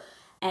 whatever.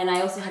 And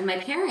I also had my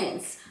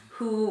parents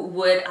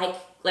who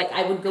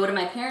I would go to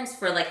my parents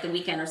for like the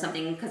weekend or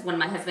something because when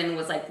my husband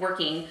was like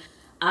working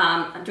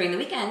during the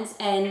weekends,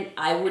 and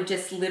I would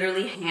just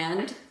literally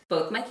hand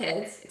both my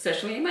kids,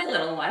 especially my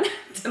little one,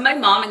 to my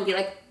mom and be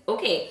like,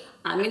 okay,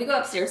 I'm going to go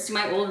upstairs to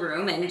my old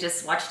room and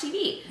just watch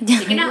TV,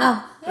 take a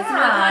nap, listen to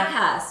a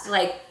podcast,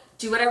 like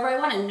do whatever I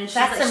want. And she's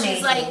That's like, amazing.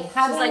 She's like,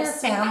 having your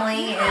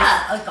family is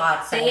a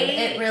godsend.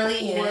 It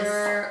really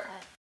is.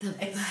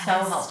 It's so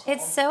helpful.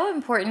 It's so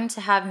important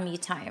to have me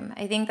time.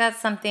 I think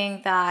that's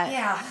something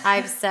that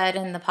I've said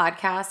in the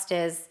podcast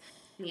is,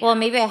 well,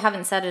 maybe I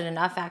haven't said it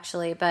enough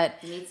actually, but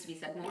it needs to be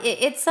said more.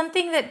 It's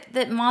something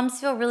that moms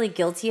feel really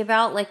guilty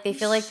about. Like they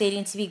feel like they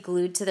need to be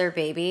glued to their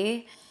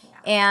baby.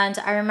 And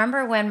I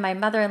remember when my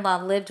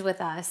mother-in-law lived with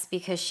us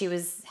because she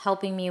was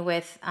helping me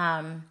with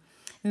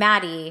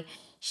Maddie,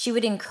 she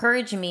would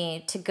encourage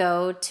me to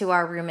go to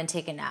our room and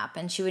take a nap.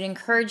 And she would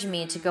encourage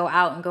me to go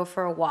out and go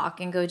for a walk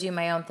and go do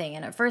my own thing.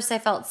 And at first I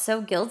felt so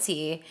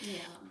guilty. Yeah.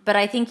 But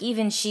I think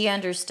even she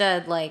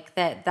understood like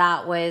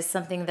that was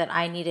something that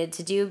I needed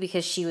to do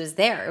because she was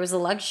there. It was a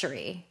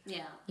luxury.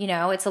 Yeah. You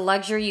know, it's a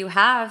luxury you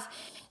have.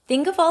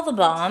 Think of all the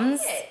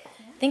moms.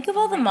 Think of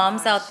all the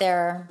moms out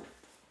there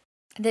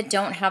that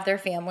don't have their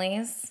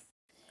families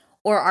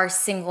or are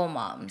single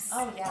moms.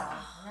 Oh, yeah.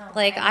 No,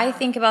 like, I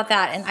think about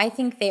that, and I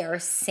think they are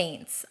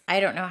saints.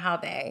 I don't know how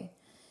they...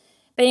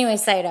 But anyway,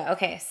 Saida,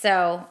 okay,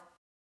 so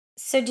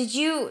do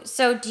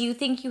you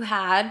think you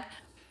had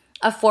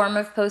a form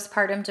of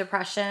postpartum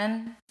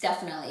depression?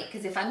 Definitely,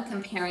 because if I'm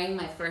comparing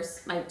my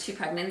two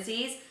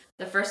pregnancies,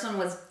 the first one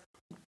was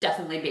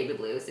definitely baby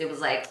blues. It was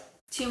like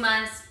 2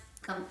 months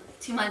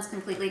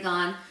completely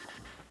gone.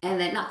 And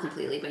then, not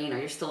completely, but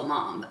you're still a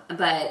mom.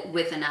 But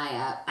with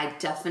Anaya, I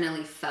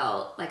definitely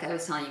felt, like I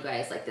was telling you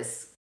guys, like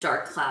this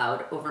dark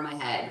cloud over my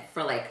head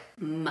for like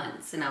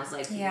months. And I was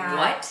like,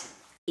 what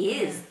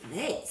is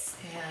this?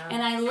 Yeah.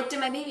 And I looked at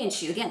my baby and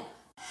she, again,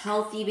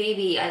 healthy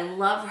baby. I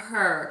love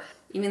her,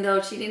 even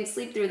though she didn't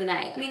sleep through the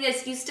night. I mean,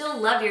 you still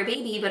love your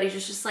baby, but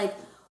it's just like,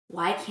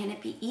 why can't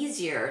it be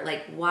easier?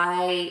 Like,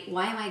 why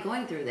am I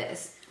going through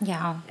this?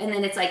 Yeah. And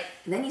then it's like,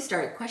 then you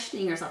start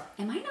questioning yourself,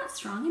 am I not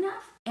strong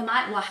enough?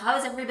 How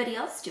is everybody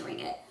else doing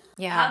it?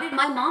 Yeah. How did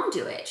my mom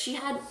do it? She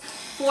had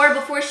 4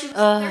 before she was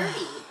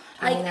 30.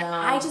 Like,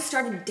 I just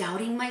started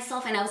doubting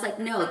myself and I was like,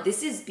 no,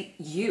 this is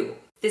you.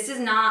 This is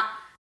not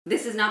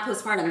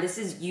postpartum. This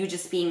is you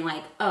just being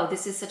like, oh,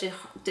 this is such a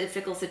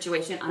difficult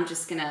situation. I'm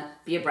just going to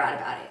be a brat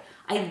about it.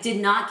 I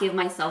did not give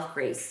myself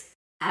grace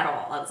at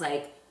all. I was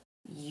like,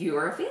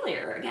 you're a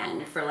failure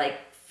again for like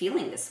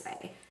feeling this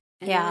way.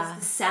 And it was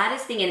the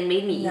saddest thing, and it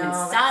made me even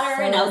sadder.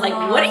 So and I was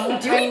like, "What are you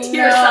doing to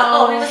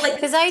yourself?" It was like,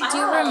 because I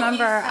do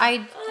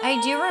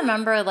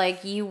remember,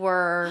 like you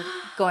were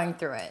going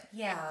through it.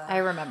 Yeah, I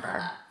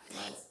remember,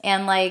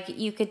 and like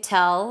you could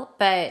tell,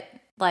 but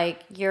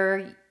like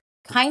you're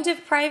kind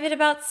of private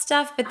about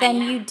stuff. But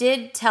then you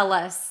did tell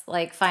us,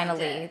 like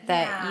finally,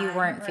 that you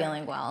weren't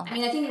feeling well. I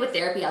mean, I think with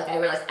therapy, like I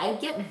realized I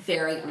get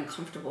very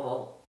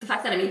uncomfortable. The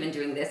fact that I'm even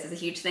doing this is a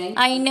huge thing.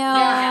 I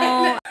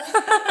know.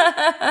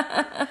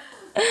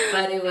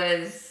 But it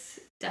was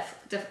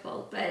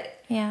difficult. But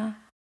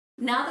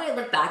now that I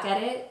look back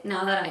at it,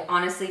 now that I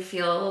honestly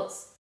feel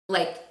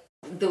like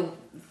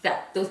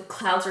those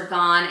clouds are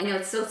gone. I know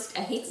it's so,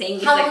 I hate saying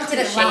these How like long did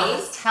it cliches.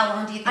 last? How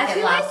long do you think I it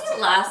feel lasted? like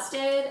it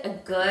lasted a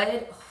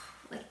good,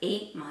 like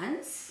 8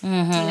 months.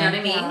 Mm-hmm. Do you know what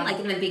I mean? Yeah. Like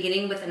in the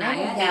beginning with Anaya,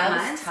 Yeah, 8 it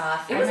was months.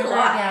 tough. It I was a remember,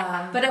 lot.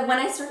 yeah. But when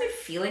I started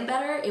feeling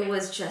better, it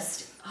was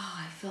just,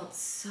 I felt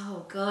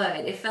so good.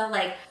 It felt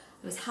like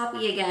I was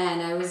happy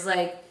again. I was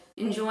like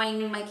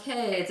enjoying my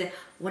kids. And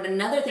what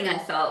another thing I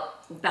felt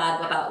bad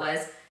about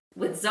was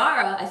with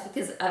Zara,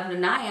 because of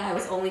Anaya, I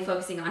was only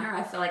focusing on her.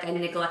 I felt like I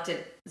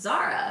neglected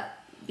Zara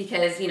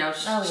because, she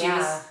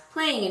was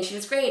playing and she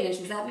was great and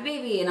she was a happy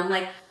baby. And I'm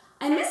like,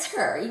 I miss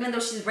her, even though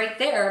she's right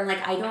there. I'm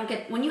like, I don't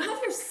get, when you have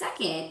your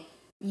second,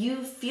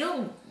 you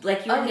feel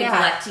like you're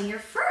neglecting your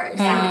first.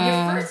 And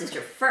your first is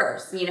your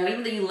first,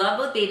 even though you love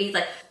both babies,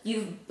 like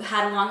you've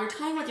had a longer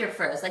time with your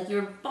first, like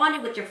you're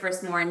bonded with your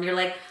first more, and you're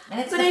like, and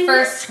it's but the I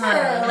first miss her.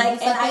 time.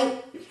 Like, and I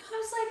was like,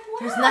 wow.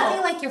 There's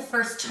nothing like your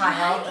first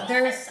child.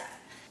 There's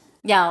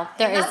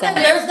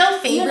There's no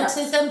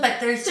favoritism, but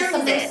there's just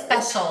something isn't.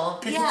 special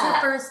because it's your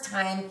first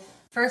time,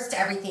 first to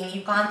everything.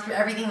 You've gone through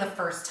everything the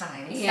first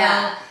time.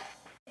 So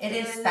it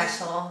is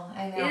special.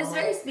 I know. It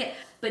is very,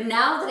 but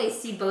now that I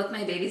see both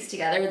my babies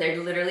together,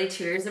 they're literally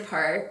 2 years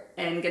apart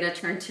and gonna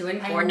turn 2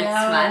 and 4 next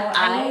month.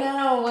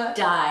 I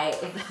die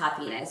of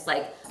happiness.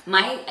 Like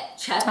my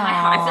chest, my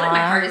heart, I feel like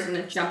my heart is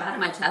gonna jump out of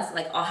my chest.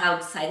 Like how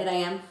excited I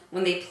am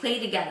when they play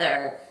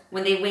together,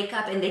 when they wake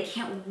up and they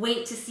can't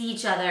wait to see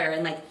each other.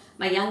 And like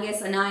my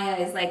youngest Anaya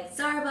is like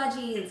Zara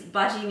Baji,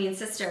 Baji means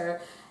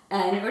sister,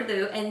 and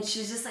Urdu, and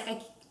she's just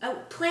like,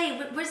 play.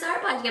 Where's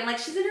Zara Baji? I'm like,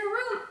 she's in her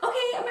room.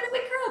 Okay, I'm gonna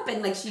wake her up,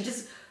 and like she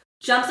just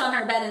jumps on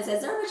her bed and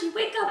says, Zara Baji,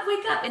 wake up,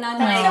 and I'm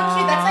like, so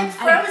cute. That's like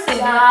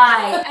Frozen.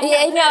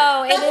 I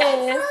know it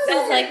is.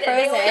 It's like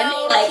Frozen.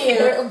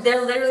 Like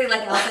they're literally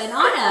like Elsa and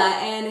Anna,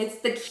 and it's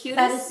the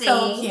cutest thing.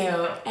 So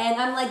cute. And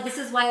I'm like, this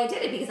is why I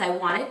did it, because I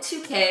wanted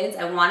 2 kids.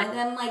 I wanted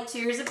them like 2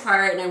 years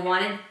apart, and I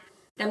wanted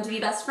them to be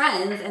best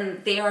friends,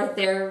 and they are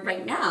there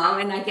right now,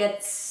 and I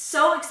get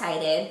so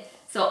excited.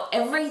 So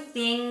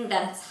everything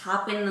that's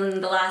happened in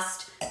the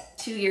last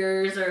 2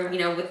 years, or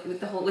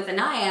with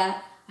Anaya,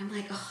 I'm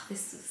like, oh,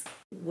 this is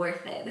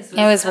worth it. This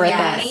was worth it.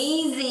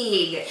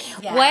 Amazing.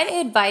 Yes. What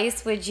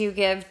advice would you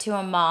give to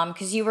a mom?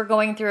 Because you were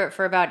going through it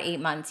for about 8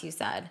 months, you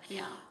said.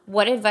 Yeah.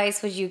 What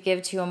advice would you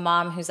give to a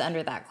mom who's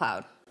under that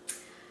cloud?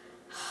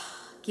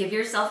 Give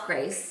yourself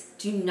grace.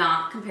 Do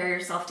not compare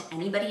yourself to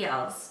anybody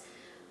else.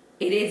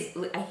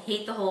 I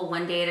hate the whole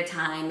one day at a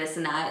time, this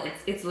and that.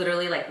 It's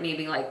literally like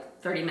maybe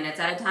like 30 minutes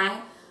at a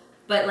time.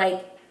 But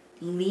like,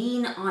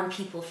 lean on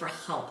people for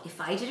help. If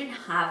I didn't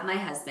have my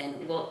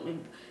husband, well,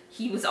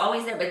 he was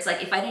always there, but it's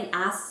like if I didn't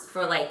ask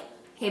for like,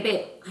 hey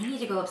babe, I need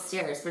to go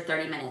upstairs for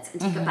 30 minutes and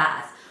take a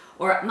bath.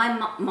 Or my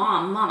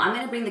mom, I'm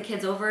gonna bring the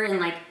kids over and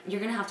like, you're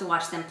gonna have to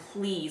watch them,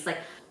 please. Like,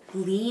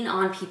 lean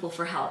on people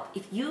for help.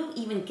 If you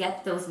even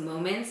get those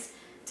moments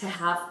to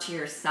have to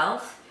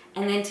yourself,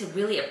 and then to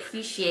really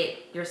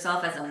appreciate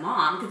yourself as a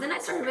mom, because then I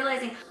started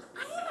realizing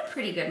I am a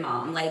pretty good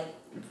mom. Like,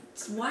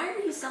 why are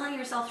you selling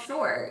yourself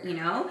short, And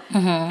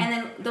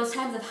then those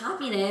times of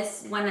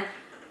happiness when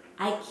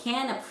I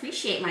can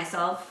appreciate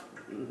myself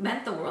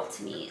meant the world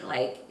to me.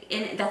 Like,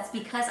 and that's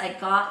because I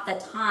got the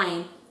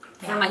time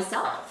for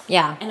myself.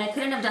 Yeah. And I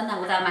couldn't have done that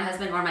without my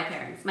husband or my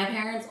parents. My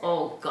parents,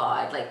 oh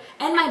God, like,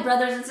 and my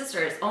brothers and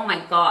sisters, oh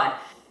my God.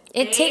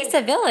 It takes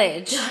a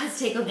village. It does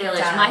take a village.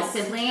 My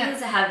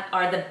siblings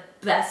are the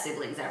best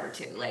siblings ever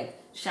too. Like,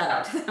 shout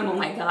out to them. Oh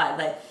my God.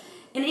 Like,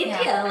 in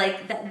India,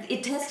 like that,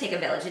 it does take a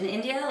village. In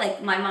India,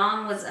 like my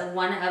mom was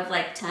one of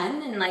like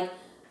 10, and like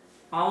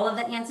all of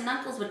the aunts and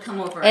uncles would come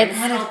over and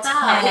help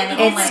out.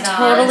 It's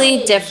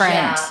totally different.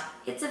 Yeah.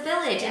 It's a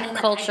village, and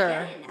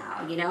culture.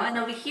 I get it now, And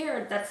over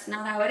here, that's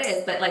not how it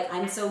is. But like,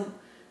 I'm so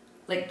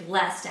like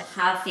blessed to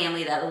have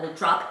family that will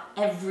drop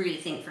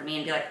everything for me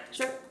and be like,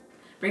 sure,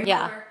 bring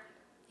them over.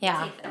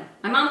 Yeah. Take them.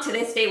 My mom to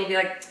this day will be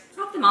like,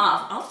 drop them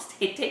off. I'll just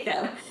take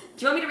them.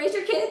 Do you want me to raise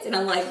your kids? And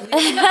I'm like,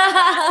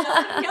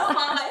 no,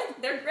 Mom,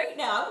 they're great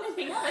now. I'm going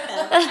to hang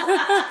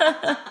out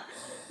with them.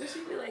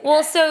 She'd be like,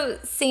 well, so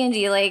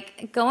Sandy,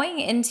 like going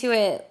into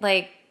it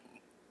like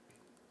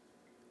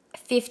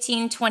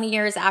 15, 20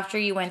 years after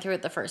you went through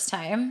it the first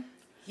time.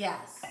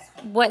 Yes.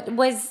 What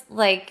was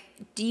like,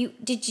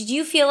 did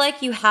you feel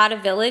like you had a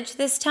village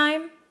this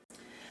time?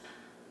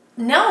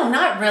 No,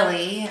 not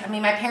really. I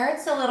mean, my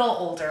parents are a little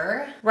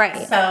older.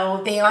 Right.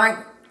 So they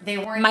weren't.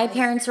 My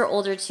parents were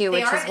older too,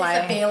 which is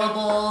why. They aren't as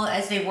available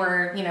as they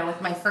were, with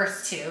my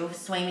first two,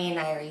 Swami and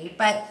Nairi.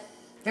 But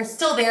they're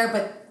still there,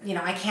 but,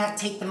 I can't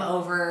take them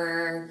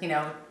over,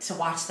 to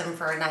watch them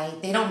for a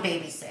night. They don't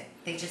babysit.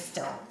 They just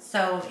don't.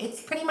 So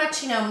it's pretty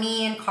much,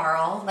 me and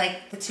Carl,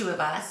 like the two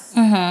of us,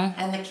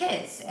 and the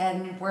kids.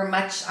 And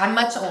I'm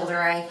much older.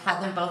 I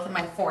had them both in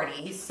my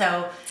 40s.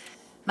 So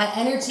my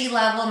energy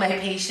level, my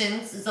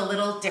patience is a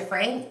little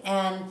different.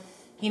 And,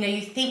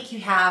 you think you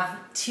have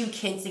 2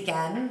 kids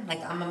again.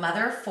 Like, I'm a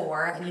mother of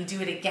 4, and you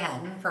do it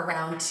again for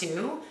round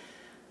 2.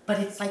 But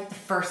it's like the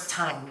first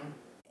time.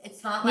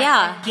 It's not like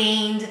I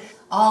gained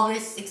all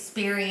this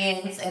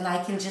experience and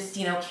I can just,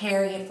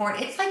 carry it forward.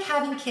 It's like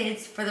having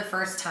kids for the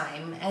first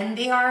time, and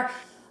they are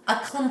a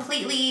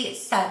completely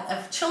set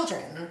of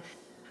children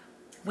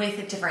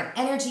with different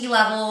energy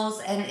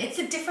levels, and it's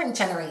a different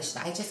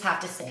generation. I just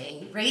have to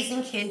say,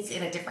 raising kids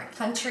in a different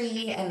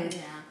country and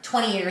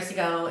 20 years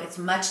ago, it's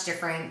much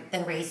different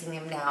than raising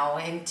them now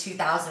in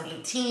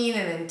 2018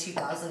 and in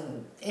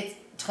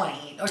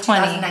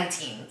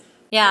 2019.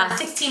 Yeah.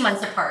 16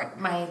 months apart,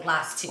 my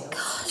last two.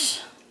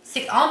 Gosh.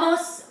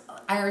 Almost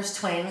Irish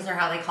twins, or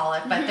how they call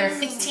it, but they're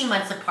 16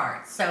 months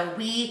apart. So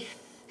we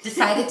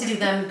decided to do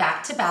them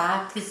back to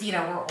back because,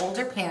 we're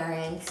older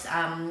parents.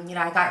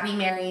 I got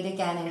remarried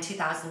again in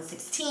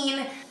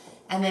 2016.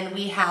 And then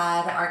we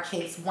had our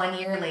kids 1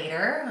 year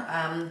later,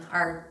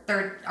 our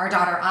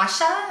daughter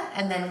Asha,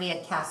 and then we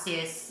had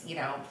Cassius,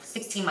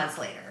 16 months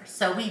later.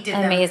 So we did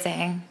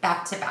them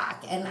back to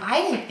back. And I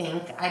didn't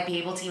think I'd be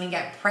able to even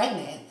get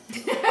pregnant.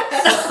 So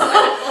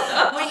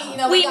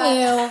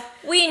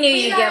we knew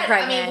you'd get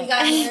pregnant. We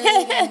got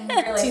married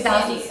in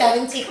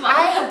 2017.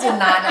 I did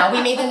not know.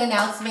 We made an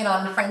announcement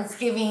on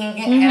Friendsgiving,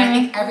 and I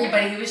think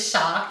everybody was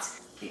shocked.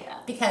 Yeah.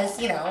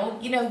 Because you're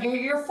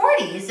your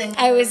 40s, and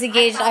I was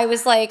engaged. I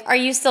was like, "Are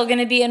you still going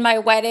to be in my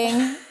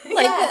wedding?"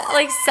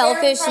 Like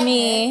selfish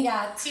me.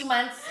 Yeah, 2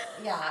 months.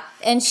 Yeah.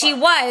 And she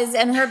was,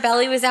 and her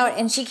belly was out,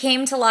 and she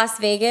came to Las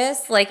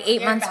Vegas like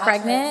 8 months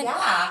pregnant.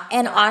 Yeah.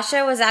 And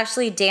Asha was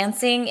actually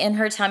dancing in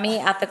her tummy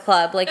at the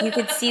club. Like you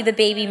could see the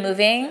baby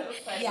moving.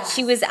 Yeah.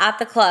 She was at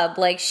the club.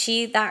 Like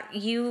you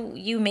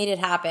made it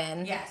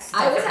happen. Yes.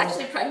 Definitely. I was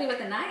actually pregnant with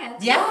Anaya.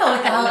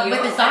 Yeah,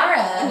 with Zara.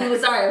 And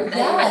with Zara.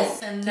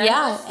 Yes.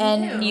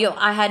 And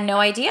I had no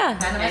idea.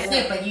 None of us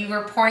knew, but you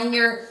were pouring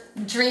your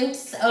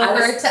drinks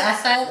over to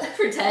us.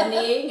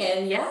 Pretending,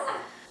 and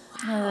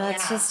Oh,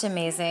 that's just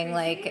amazing.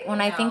 Like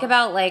when I think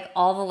about like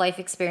all the life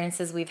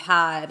experiences we've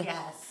had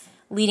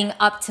leading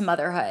up to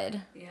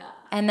motherhood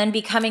and then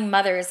becoming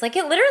mothers, like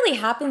it literally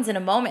happens in a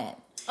moment.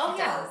 Oh,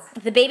 yeah.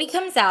 The baby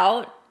comes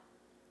out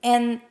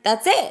and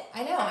that's it.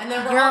 I know. And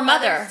then we're You're all a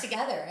mother mothers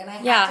together. And I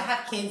have to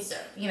have kids,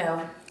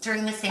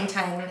 during the same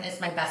time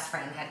as my best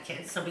friend had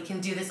kids. So we can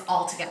do this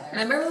all together.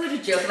 Remember we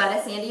would joke about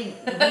it, Sandy?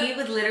 We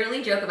would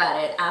literally joke about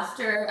it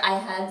after I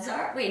had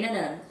Zara. Wait,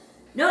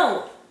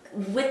 no.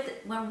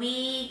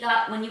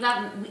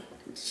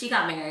 She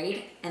got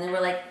married, and then we're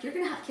like, you're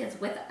gonna have kids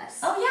with us.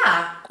 Oh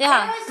yeah.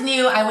 I always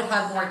knew I would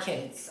have more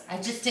kids. I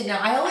just didn't know.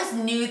 I always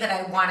knew that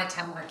I wanted to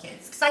have more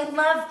kids because I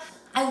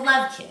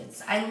love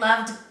kids. I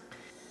loved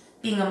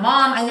being a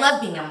mom. I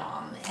love being a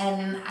mom,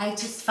 and I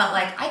just felt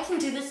like I can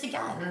do this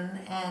again.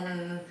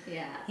 And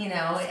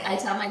I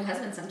tell my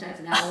husband sometimes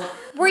now.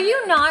 Were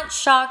you not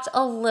shocked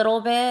a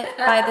little bit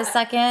by the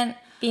second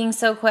being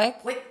so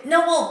quick?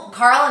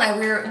 Carl and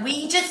I,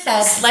 we just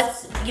said,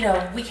 let's,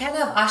 we can't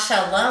have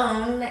Asha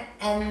alone,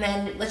 and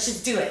then let's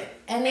just do it.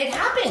 And it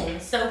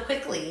happened so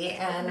quickly,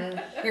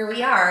 and here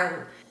we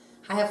are.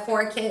 I have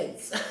 4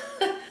 kids.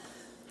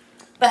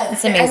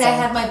 It's amazing. And I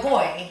have my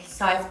boy.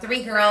 So I have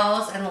 3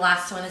 girls, and the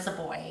last one is a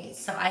boy.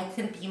 So I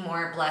couldn't be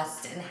more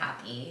blessed and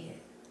happy.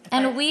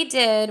 And we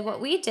did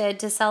what we did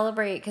to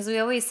celebrate, because we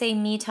always say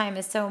me time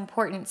is so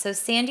important. So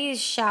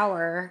Sandy's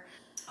shower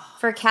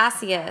for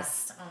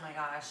Cassius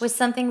was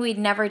something we'd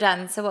never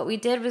done. So what we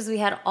did was we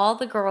had all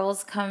the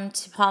girls come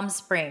to Palm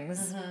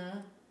Springs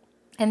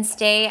and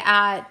stay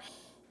at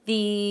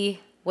the,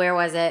 where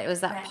was it? It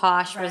was that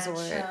posh resort.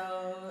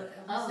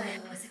 What was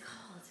it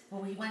called?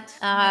 Well, we went.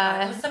 It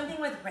was something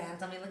with Rand.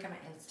 Let me look at my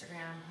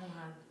Instagram. Hold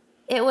on.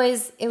 It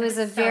was a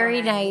so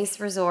very nice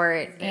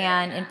resort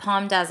and in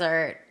Palm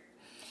Desert.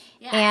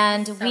 Yeah,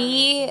 and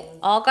we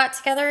all got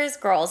together as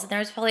girls, and there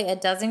was probably a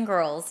dozen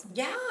girls.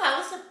 Yeah, I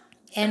was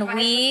and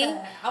we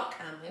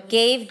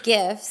gave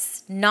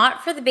gifts,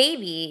 not for the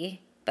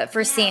baby, but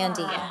for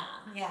Sandy.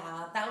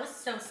 Yeah, that was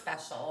so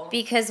special.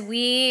 Because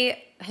we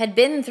had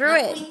been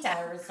through La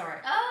Quinta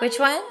Resort. Which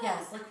one?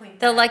 Yes, La Quinta.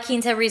 The La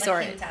Quinta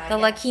Resort.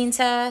 La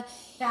Quinta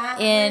that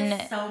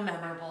was so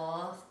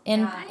memorable.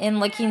 In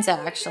La Quinta,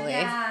 actually.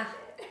 Yeah.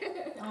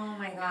 Oh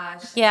my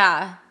gosh.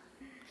 Yeah.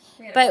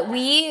 But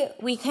we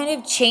kind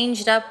of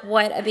changed up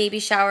what a baby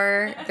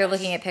shower. They're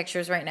looking at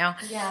pictures right now.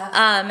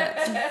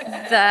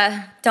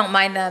 Yeah. Don't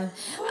mind them.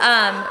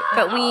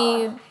 But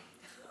we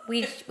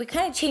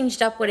kind of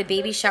changed up what a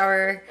baby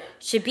shower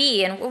should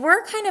be, and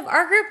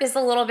our group is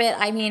a little bit,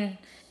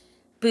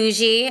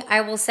 bougie,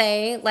 I will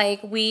say.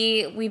 Like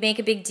we make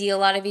a big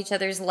deal out of each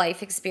other's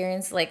life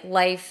experience, like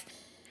life,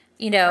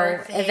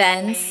 birthdays,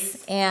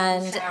 events,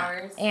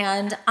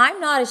 and I'm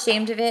not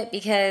ashamed of it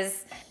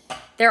because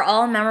they're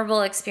all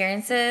memorable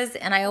experiences,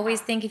 and I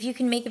always think if you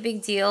can make a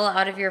big deal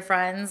out of your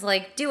friends,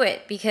 like, do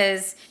it,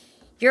 because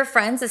your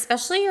friends,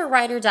 especially your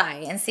ride or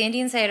die, and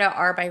Sandy and Saida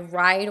are my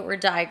ride or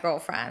die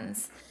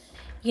girlfriends.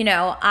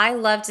 I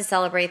love to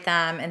celebrate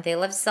them, and they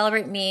love to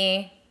celebrate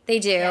me. They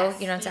do.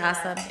 You don't have to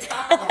ask them. Guys'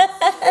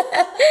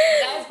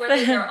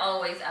 birthdays are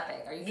always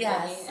epic. Are you kidding me?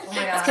 Oh my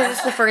gosh. It's because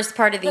it's the first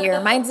part of the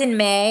year. Mine's in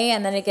May,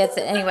 and then it gets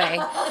anyway.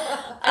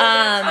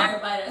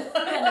 By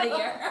the end of the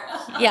year.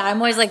 Yeah, I'm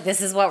always like, this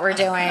is what we're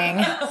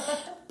doing.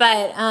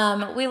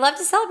 But we love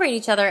to celebrate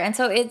each other. And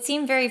so it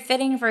seemed very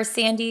fitting for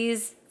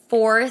Sandy's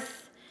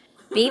 4th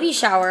baby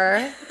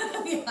shower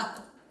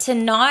to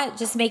not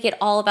just make it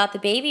all about the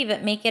baby,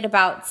 but make it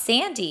about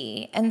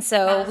Sandy. And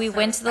so we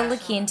went to the La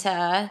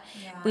Quinta.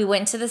 We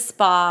went to the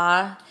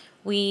spa.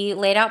 We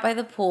laid out by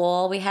the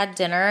pool. We had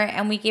dinner.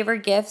 And we gave her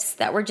gifts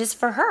that were just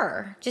for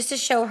her. Just to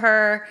show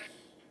her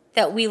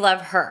that we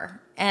love her.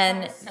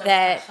 And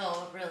that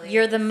really.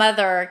 you're the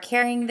mother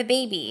carrying the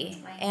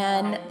baby.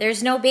 And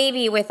there's no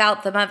baby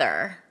without the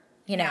mother,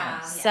 you know.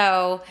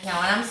 So and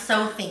I'm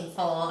so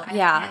thankful. I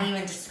can't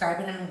even describe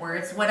it in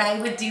words what I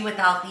would do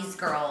without these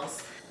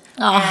girls.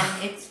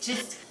 And it's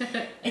just,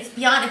 it's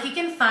beyond, if you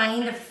can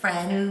find a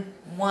friend,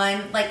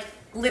 one, like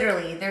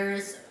literally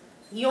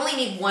you only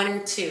need one or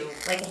two,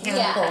 like a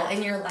handful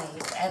in your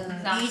life.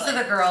 And these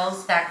are the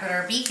girls that are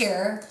going to be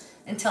here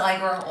until I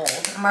grow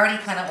old. I'm already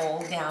kind of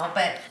old now,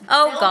 but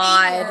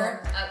God.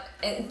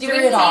 Do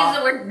we use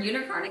the word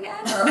unicorn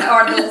again? Or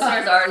are the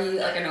listeners already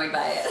like annoyed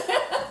by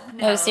it?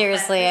 No,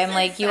 seriously. I'm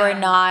like, you are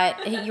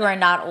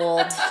not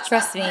old.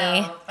 Trust me.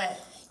 No,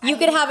 but you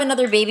could have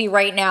another baby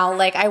right now.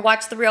 Like, I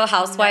watch The Real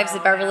Housewives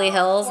of Beverly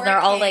Hills, and they're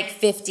all like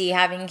 50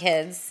 having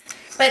kids.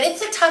 But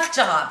it's a tough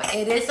job.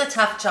 It is a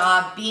tough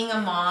job being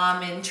a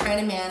mom and trying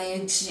to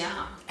manage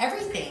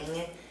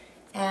everything.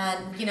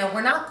 And, you know,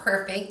 we're not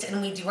perfect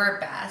and we do our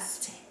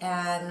best.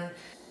 And,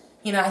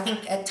 you know, I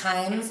think at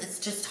times it's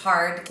just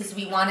hard because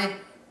we want to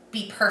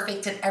be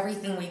perfect at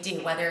everything we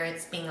do, whether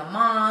it's being a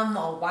mom,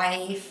 a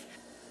wife.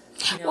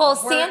 You know, well,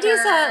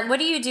 Sandy's what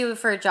do you do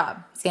for a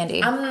job,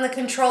 Sandy? I'm the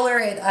controller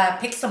at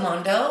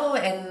Pixamondo,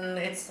 and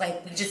it's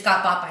like we just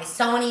got bought by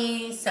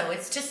Sony, so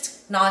it's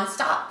just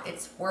nonstop.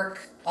 It's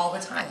work all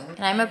the time.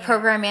 And I'm a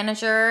program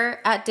manager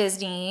at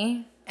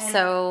Disney,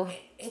 so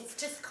it's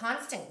just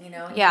constant, you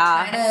know.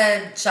 Yeah. You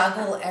try to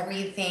juggle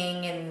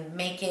everything and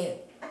make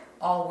it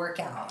all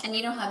work out. And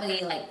you don't have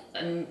any like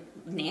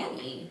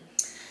nanny.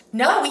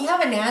 No, we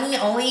have a nanny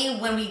only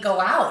when we go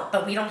out,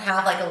 but we don't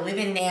have like a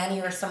live-in nanny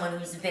or someone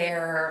who's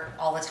there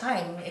all the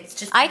time. It's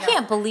just I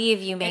can't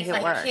believe you make it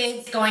like work.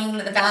 Kids going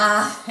into the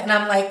bath, and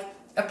I'm like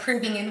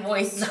approving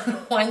invoices on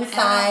one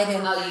side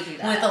and you do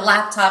that. with a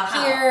laptop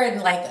here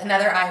and like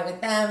another eye with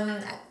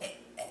them.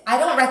 I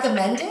don't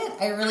recommend it.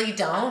 I really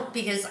don't,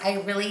 because I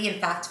really, in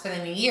fact, for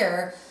the new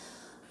year,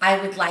 I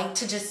would like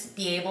to just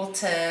be able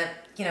to,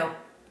 you know,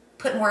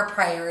 put more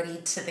priority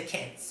to the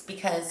kids,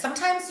 because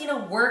sometimes, you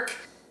know, work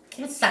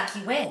can suck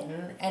you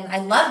in. And I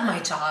love my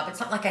job. It's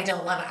not like I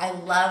don't love it. I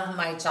love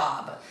my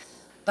job.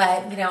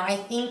 But, you know, I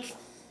think,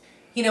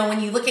 you know,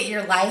 when you look at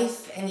your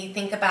life and you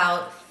think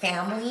about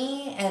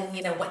family and,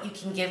 you know, what you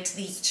can give to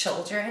these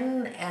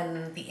children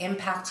and the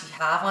impact you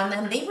have on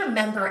them, they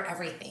remember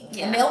everything.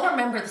 Yeah. And they'll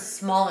remember the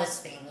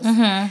smallest things.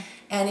 Mm-hmm.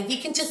 And if you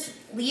can just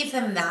leave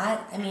them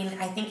that, I mean,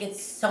 I think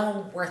it's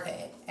so worth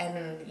it.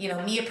 And, you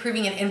know, me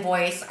approving an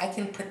invoice, I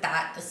can put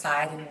that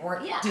aside and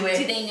do it.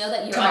 Do they know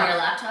that you're on your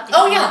laptop?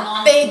 Oh,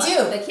 yeah, they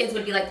do. The kids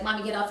would be like,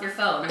 Mommy, get off your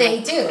phone.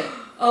 They do.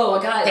 Oh,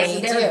 my God.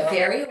 They do.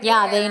 Very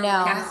yeah, they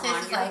know.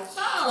 This is like,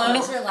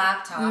 close your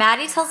laptop.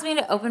 Maddie tells me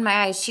to open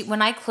my eyes.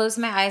 When I close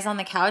my eyes on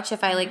the couch,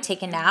 if I like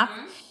take a nap,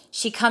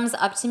 she comes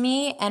up to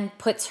me and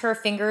puts her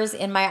fingers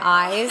in my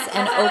eyes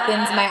and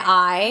opens my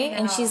eye.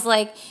 And she's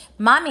like,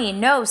 Mommy,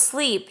 no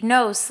sleep,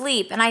 no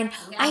sleep. And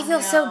I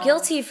feel so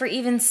guilty for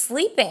even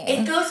sleeping.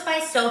 It goes by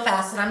so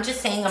fast. And I'm just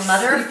saying, a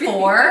mother of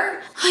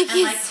 4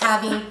 and like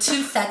having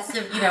 2 sets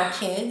of, you know,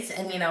 kids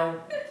and, you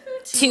know,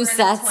 2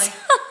 sets.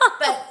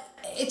 But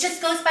it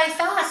just goes by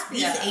fast.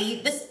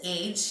 This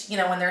age, you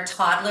know, when they're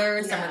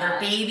toddlers and when they're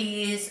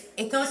babies,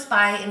 it goes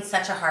by in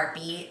such a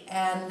heartbeat.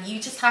 And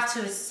you just have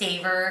to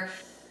savor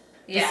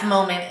this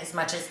moment as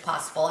much as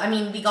possible. I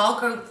mean, we all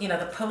go, you know,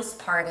 the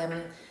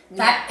postpartum,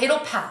 it'll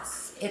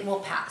pass. It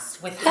will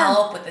pass with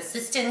help, with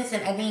assistance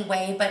in any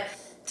way. But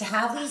to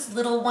have these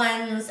little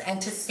ones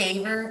and to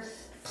savor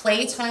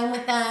playtime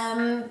with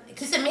them,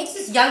 because it makes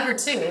us younger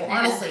too,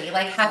 honestly.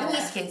 Like having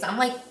these kids, I'm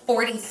like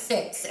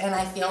 46 and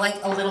I feel like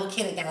a little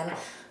kid again,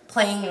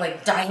 playing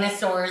like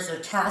dinosaurs or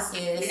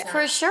Cassius.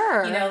 For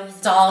sure. You know,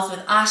 these dolls with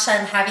Asha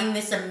and having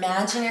this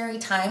imaginary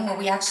time where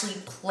we actually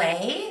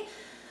play.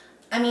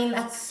 I mean,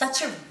 that's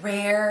such a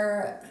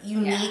rare,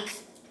 unique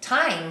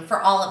time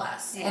for all of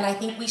us. And I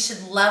think we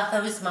should love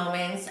those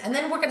moments. And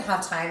then we're going to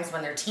have times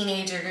when they're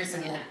teenagers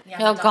and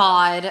oh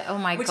God. Oh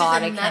my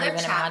God. I can't even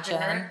chapter.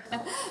 imagine.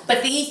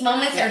 But these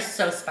moments are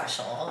so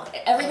special.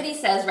 Everybody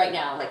says right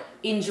now, like,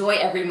 enjoy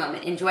every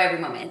moment, enjoy every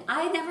moment.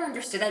 I never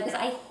understood that because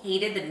I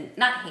hated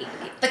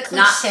the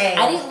cliche.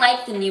 I didn't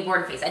like the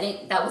newborn phase.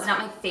 That was not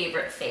my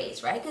favorite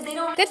phase, right? Because they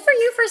don't. Good for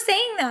you for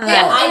saying that.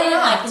 Yeah, I didn't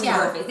like the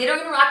newborn phase. They don't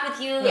even rock with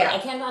you. Yeah. I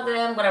can't talk to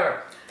them,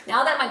 whatever.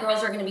 Now that my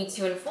girls are going to be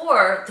 2 and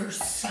 4, they're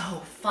so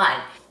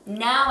fun.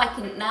 Now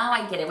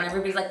I get it. When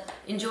everybody's like,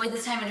 enjoy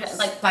this time,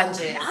 like,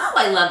 sponges. Now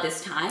I love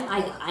this time.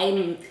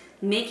 I'm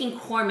making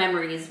core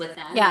memories with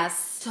them. Yes.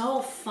 It's so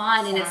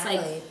fun. And it's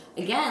like,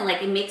 again,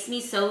 like, it makes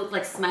me so,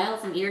 like, smile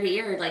from ear to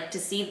ear, like, to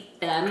see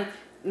them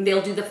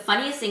they'll do the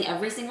funniest thing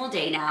every single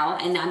day now,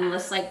 and I'm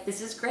just like,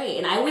 this is great.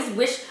 And I always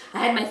wish I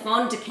had my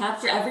phone to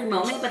capture every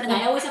moment, but then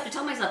I always have to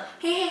tell myself,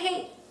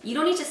 hey, you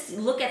don't need to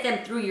look at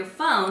them through your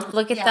phone.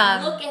 Look at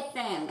them. Look at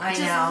them. I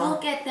Just know.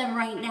 look at them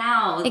right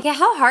now. Like,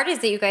 how hard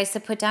is it, you guys,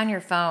 to put down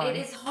your phone? It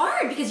is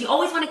hard because you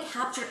always want to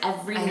capture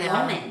every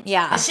moment.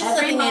 Yeah. It's just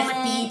Every the thing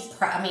moment. is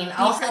I mean,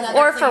 also another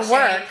Or for cliche,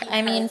 work. because-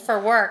 I mean, for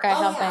work, I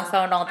have my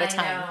phone all the I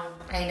time.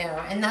 know.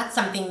 And that's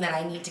something that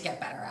I need to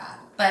get better at.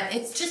 But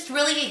it's just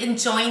really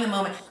enjoying the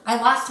moment. I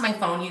lost my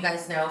phone, you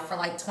guys know, for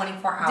like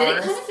 24 hours. Did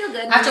it kind of feel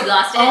good when After you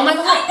lost it? Oh my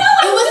God. I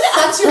know. It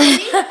was such a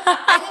relief.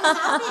 I didn't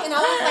have it. And I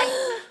was like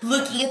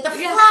looking at the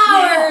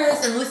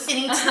flowers and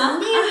listening to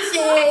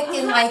music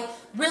and like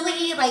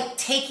really like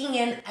taking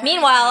in everything.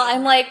 Meanwhile,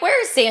 I'm like,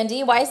 where's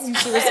Sandy? Why isn't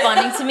she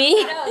responding to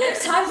me? No,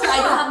 there's times where I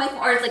don't have my phone,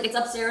 or it's like it's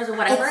upstairs or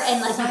whatever, It's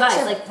and like you such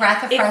guys, a like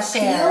breath of it fresh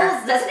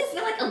air. doesn't it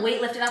feel like a weight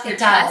lifted off your It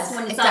does. chest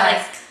when it's It not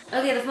does. like,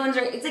 okay, the phone's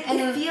right. It's like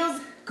it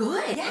feels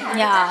good.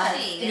 Yeah.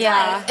 It's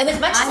Yeah. like, And as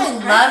much as I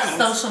I'm love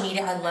present.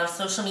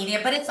 social media,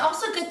 but it's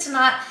also good to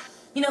not,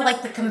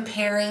 like the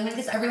comparing,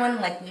 because everyone,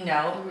 like,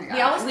 Oh my God.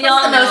 we always We post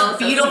all the know most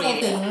social beautiful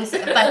media. things,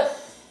 but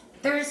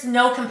there's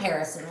no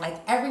comparison. Like,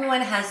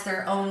 everyone has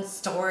their own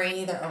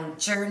story, their own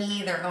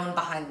journey, their own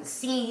behind the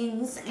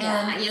scenes,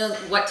 Yeah, and you know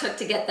what took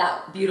to get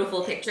that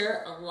beautiful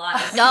picture? A lot.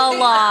 Of A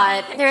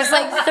lot. There's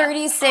like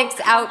 36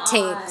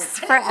 outtakes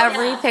for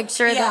every Yeah.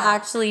 picture that Yeah.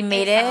 actually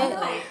made it.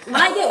 Exactly.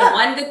 When I get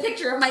one good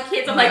picture of my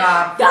kids, I'm Oh my like,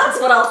 God. that's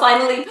what I'll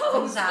finally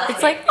post. Exactly.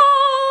 It's like,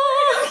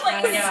 oh.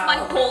 Like, I it's know. my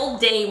whole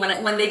day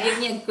when they give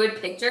me a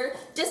good picture,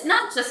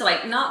 not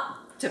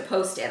to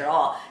post it at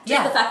all.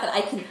 Just Yeah. the fact that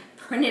I can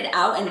print it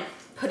out and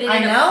put it I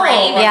in know. a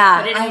frame Yeah.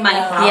 and put it I in my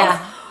know. house.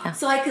 Yeah.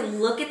 So I could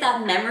look at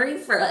that memory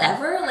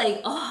forever.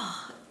 Like,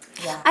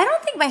 yeah. I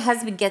don't think my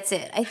husband gets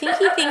it. I think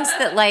he thinks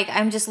that like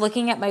I'm just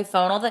looking at my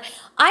phone all the.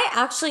 I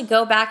actually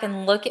go back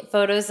and look at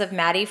photos of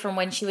Maddie from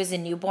when she was a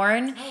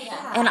newborn,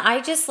 yeah. and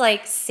I just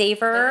like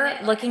savor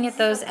Isn't it looking at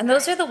those. And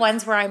those are the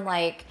ones where I'm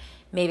like,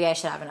 maybe I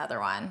should have another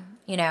one,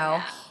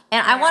 Yeah.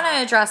 And I want to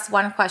address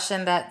one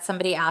question that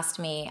somebody asked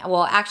me.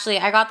 Well, actually,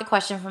 I got the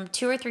question from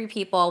 2 or 3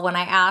 people when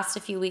I asked a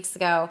few weeks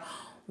ago,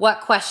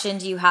 what question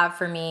do you have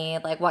for me?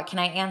 Like, what can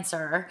I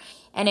answer?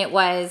 And it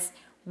was,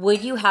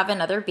 would you have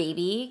another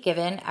baby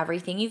given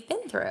everything you've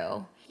been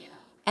through? yeah.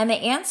 And the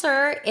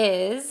answer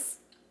is,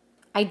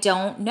 I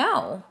don't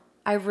know.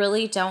 I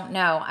really don't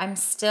know. I'm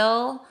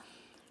still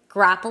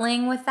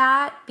grappling with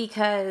that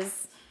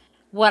because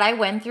what I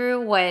went through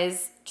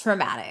was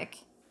traumatic.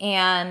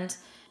 And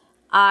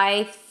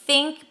I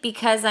think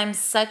because I'm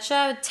such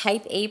a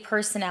type A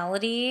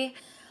personality,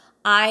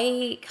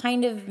 I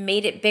kind of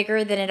made it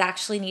bigger than it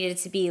actually needed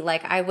to be.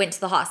 Like, I went to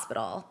the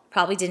hospital,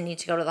 probably didn't need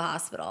to go to the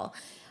hospital.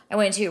 I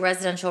went to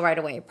residential right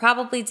away,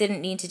 probably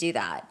didn't need to do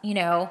that,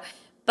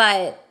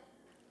 but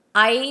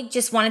I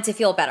just wanted to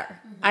feel better.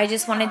 I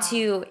just wanted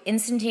to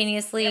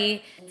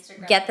instantaneously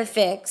Instagram. get the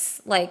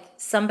fix. Like,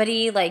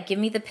 somebody, like, give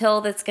me the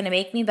pill that's going to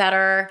make me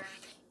better.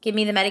 Give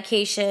me the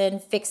medication.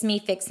 Fix me,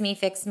 fix me,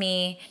 fix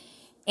me.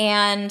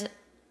 And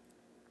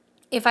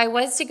if I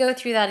was to go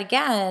through that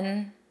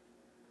again,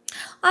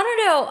 I don't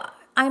know.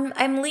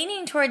 I'm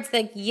leaning towards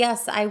like,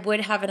 yes, I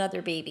would have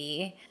another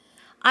baby.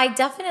 I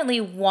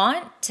definitely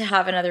want to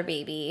have another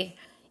baby.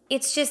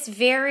 It's just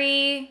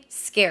very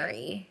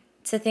scary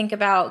to think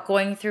about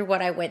going through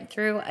what I went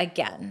through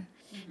again,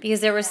 because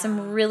there were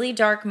some really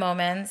dark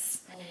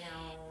moments,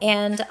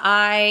 and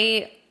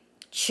I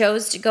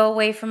chose to go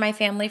away from my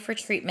family for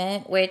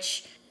treatment,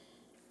 which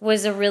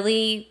was a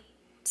really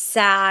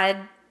sad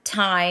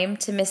time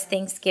to miss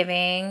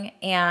Thanksgiving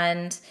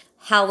and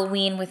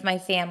Halloween with my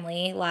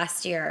family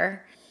last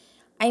year.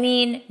 I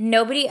mean,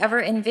 nobody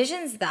ever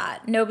envisions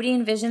that. Nobody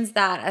envisions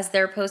that as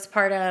their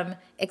postpartum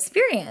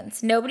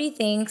experience. Nobody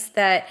thinks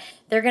that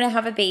they're going to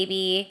have a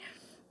baby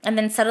and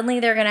then suddenly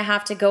they're going to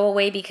have to go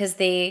away because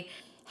they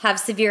have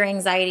severe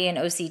anxiety and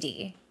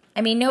OCD.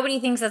 I mean, nobody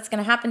thinks that's going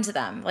to happen to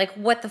them. Like,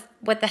 what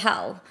the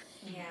hell?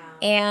 Yeah.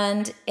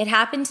 And it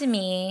happened to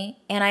me,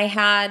 and I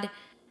had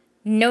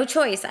no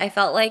choice. I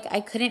felt like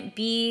I couldn't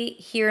be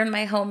here in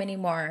my home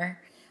anymore.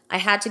 I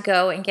had to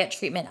go and get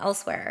treatment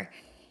elsewhere.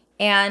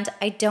 And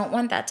I don't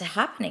want that to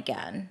happen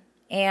again.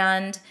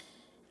 And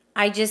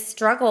I just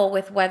struggle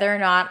with whether or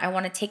not I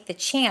want to take the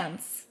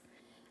chance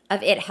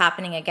of it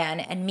happening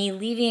again and me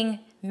leaving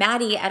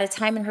Maddie at a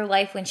time in her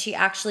life when she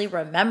actually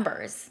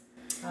remembers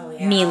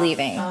me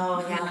leaving.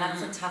 Oh, yeah,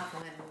 that's a tough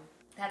one.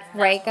 That's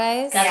Right,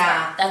 guys? That's yeah,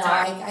 hard. That's no,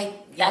 hard.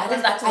 That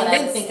goes back to I what I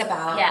didn't was- think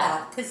about yeah.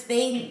 that because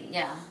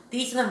Yeah.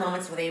 these are the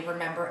moments where they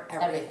remember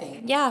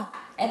everything. Yeah.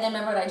 And then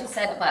remember what I just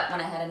said about when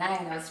I had Anaya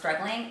and I was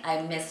struggling,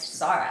 I missed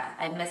Zara.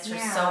 I missed her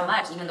so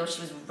much, even though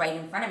she was right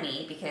in front of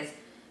me, because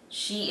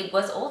she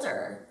was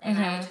older and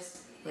I was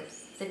just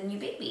with the new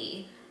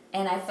baby.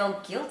 And I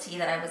felt guilty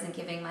that I wasn't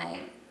giving my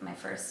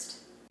first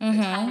the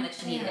time that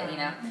she needed,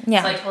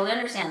 Yeah. So I totally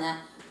understand that.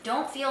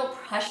 Don't feel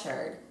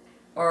pressured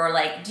or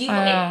like, do you,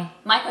 I know.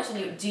 my question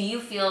to you, do you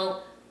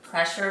feel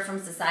pressure from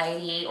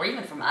society or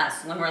even from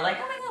us when we're like,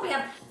 oh my God, we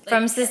have... Like,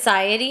 From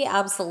society,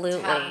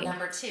 absolutely.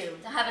 Number two.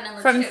 to have a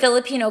number From two.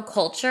 Filipino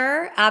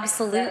culture,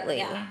 absolutely.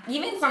 Yeah.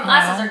 Even from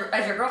us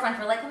as your girlfriends,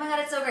 we're like, oh my God,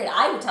 it's so great.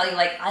 I would tell you,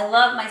 like, I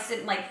love my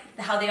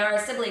how they are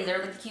as siblings. They're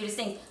like the cutest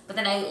things. But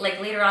then I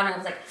later on I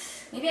was like,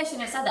 maybe I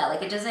shouldn't have said that.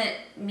 Like, it doesn't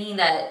mean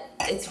that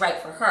it's right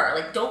for her.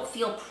 Like, don't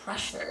feel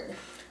pressured.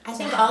 I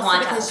think also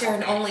because you're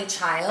an only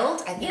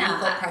child, I think you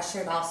feel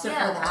pressured also for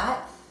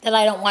that. That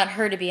I don't want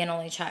her to be an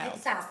only child.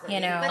 Exactly.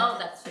 You know. Oh,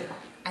 that's true.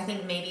 I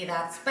think maybe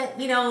but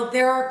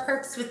there are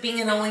perks with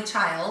being an only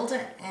child,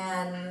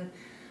 and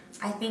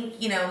I think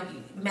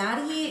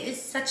Maddie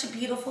is such a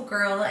beautiful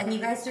girl, and you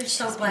guys are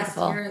so blessed.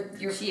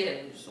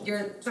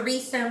 Your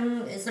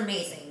threesome is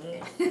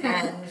amazing,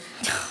 and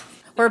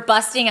we're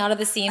busting out of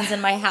the seams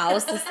in my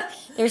house.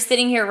 They're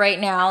sitting here right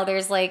now.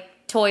 There's like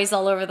toys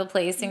all over the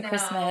place in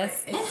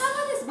Christmas. And how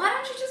about this? Why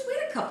don't you just wait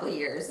a couple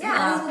years? Yeah.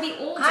 Maddie will be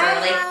older.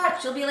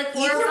 She'll be like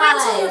 4 or 5. You can wait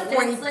until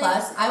you're 40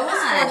 plus. I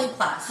was 40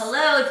 plus.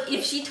 Hello,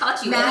 if she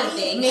taught you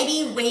anything.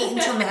 Maybe wait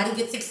until Maddie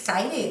gets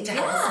excited to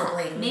have a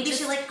sibling. Maybe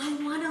she's like, I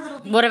want a little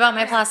baby. What about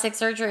my plastic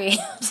surgery?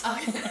 Well,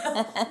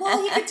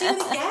 you could do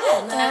it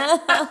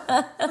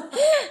again.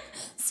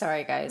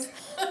 Sorry, guys.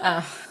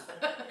 I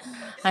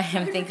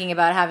am thinking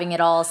about having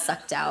it all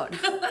sucked out.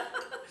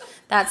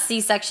 That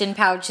C-section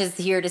pouch is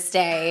here to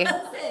stay.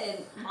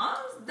 Listen, Mom,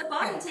 the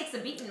body takes a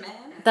beating, man.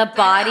 The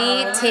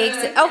body takes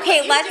it.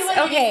 Okay,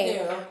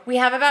 we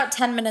have about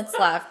 10 minutes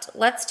left.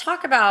 Let's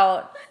talk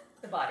about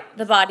the body.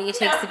 The body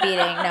takes a beating.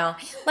 No.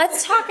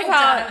 Let's talk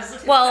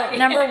about, well,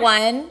 number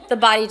one, the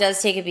body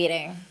does take a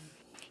beating.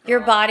 Your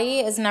body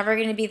is never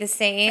going to be the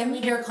same. Can we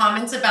hear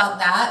comments about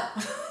that?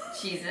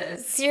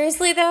 Jesus.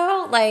 Seriously,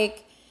 though,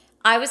 like,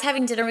 I was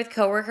having dinner with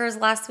coworkers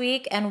last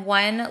week, and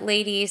one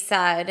lady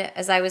said,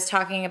 as I was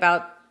talking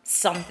about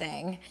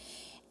something,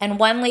 and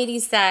one lady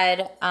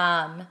said,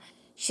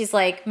 she's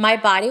like, my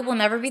body will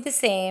never be the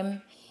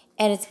same,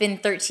 and it's been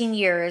 13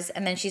 years,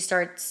 and then she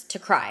starts to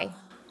cry.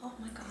 Oh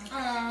my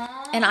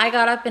God. And I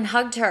got up and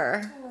hugged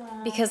her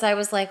because I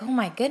was like, oh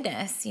my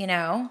goodness,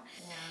 Yeah.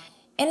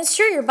 And it's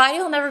true, your body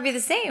will never be the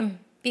same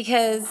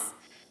because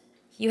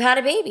you had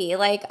a baby.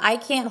 Like, I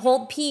can't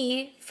hold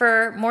pee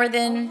for more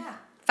than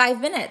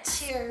 5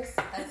 minutes. Cheers.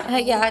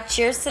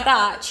 Cheers to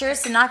that.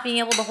 Cheers to not being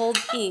able to hold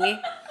pee.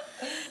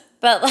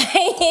 But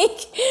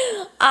like,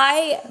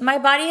 my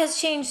body has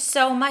changed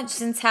so much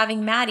since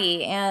having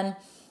Maddie, and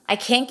I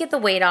can't get the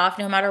weight off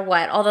no matter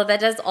what. Although that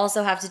does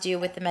also have to do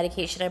with the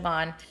medication I'm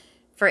on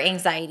for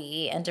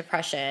anxiety and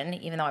depression,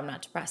 even though I'm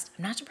not depressed.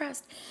 I'm not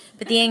depressed.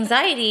 But the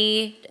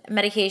anxiety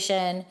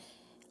medication,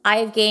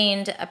 I've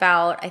gained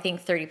about, I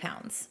think, 30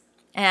 pounds.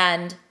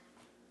 And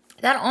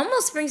that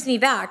almost brings me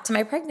back to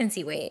my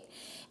pregnancy weight.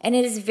 And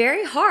it is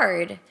very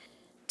hard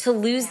to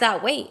lose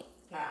that weight.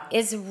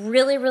 It's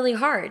really, really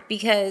hard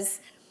because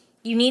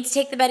you need to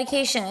take the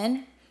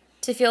medication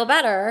to feel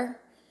better,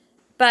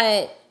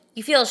 but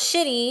you feel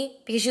shitty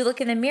because you look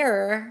in the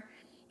mirror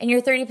and you're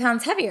 30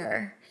 pounds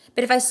heavier.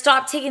 But if I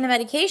stop taking the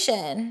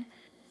medication,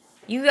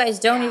 you guys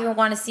don't even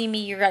want to see me.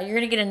 You're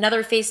going to get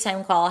another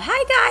FaceTime call. Hi,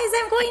 guys,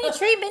 I'm going to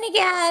treatment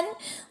again.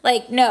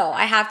 Like, no,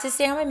 I have to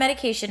stay on my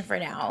medication for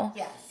now.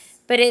 Yes.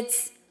 But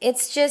it's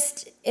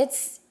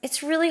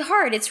really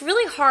hard. It's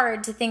really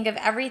hard to think of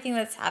everything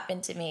that's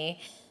happened to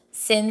me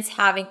since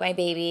having my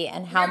baby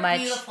and how much.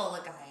 You're beautiful,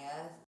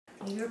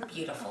 Lagaya. You're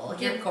beautiful.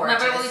 You're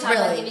gorgeous. Remember when we talked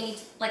about giving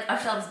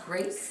ourselves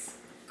grace?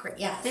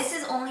 Yes. This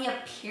is only a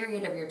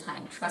period of your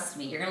time. Trust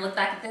me. You're going to look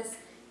back at this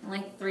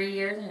in 3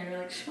 years and you're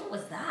like, what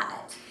was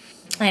that?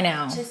 I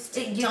know. Just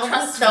don't be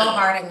so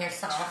hard on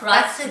yourself.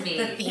 That's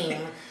the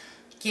theme.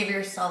 Give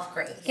yourself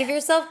grace. Give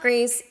yourself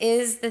grace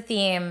is the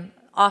theme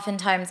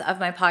oftentimes of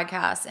my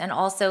podcast, and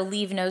also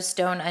leave no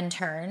stone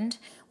unturned,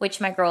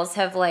 which my girls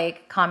have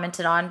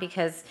commented on,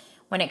 because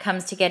when it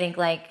comes to getting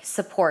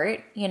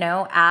support,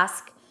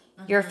 ask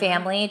your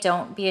family.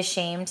 Don't be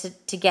ashamed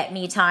to get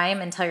me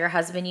time and tell your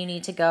husband you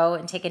need to go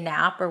and take a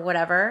nap or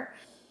whatever.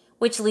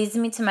 Which leads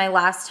me to my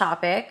last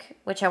topic,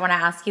 which I want to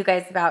ask you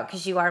guys about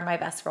because you are my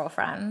best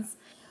girlfriends.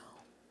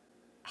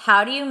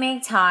 How do you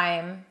make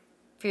time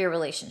for your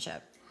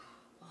relationship?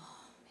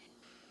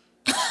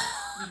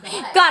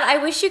 God, I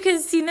wish you could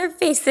have seen their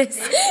faces.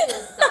 This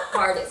is the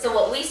hardest. So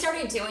what we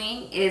started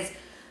doing is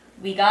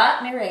we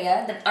got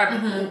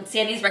Mireya,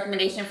 Sandy's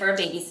recommendation for a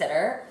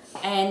babysitter,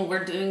 and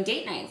we're doing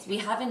date nights. We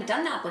haven't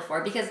done that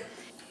before because,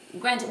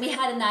 granted, we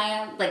had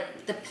Anaya,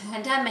 the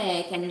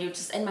pandemic,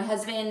 and my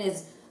husband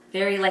is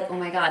very oh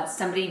my God,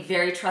 somebody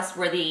very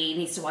trustworthy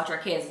needs to watch our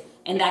kids,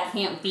 and that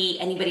can't be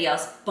anybody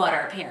else but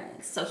our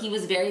parents. So he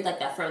was very like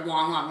that for a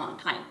long, long, long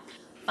time.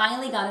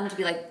 Finally got him to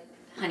be like,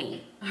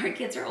 honey, our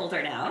kids are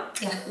older now.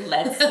 Yeah.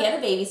 Let's get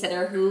a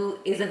babysitter who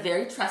is a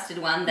very trusted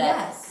one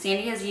that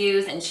Sandy has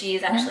used, and she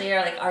is actually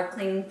our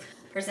cleaning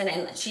person,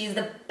 and she's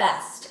the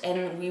best.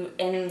 And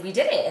we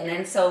did it, and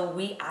then so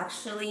we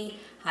actually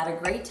had a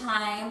great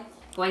time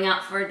going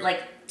out for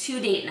 2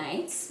 date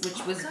nights,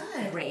 which was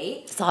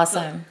great. It's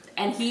awesome.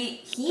 And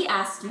he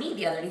asked me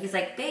the other day, he's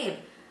like, babe,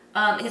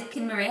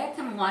 can Maria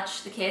come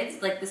watch the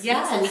kids like this week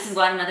Yes. so we can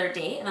go on another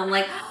date? And I'm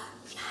like,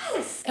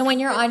 yes. And when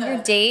you're on your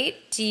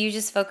date, do you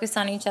just focus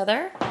on each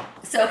other?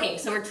 So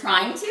we're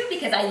trying to,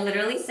 because I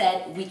literally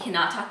said we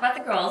cannot talk about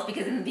the girls,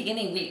 because in the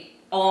beginning we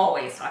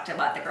always talked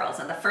about the girls.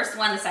 And the first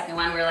one, the second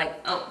one, we were like,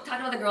 oh, talk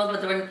about the girls,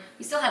 but then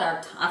we still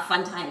had our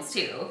fun times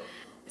too.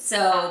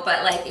 So,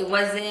 but like it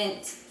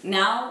wasn't,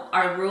 now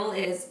our rule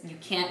is you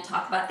can't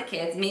talk about the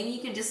kids. Maybe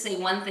you can just say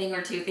one thing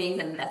or two things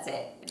and that's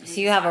it. So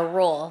you have a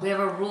rule. We have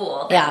a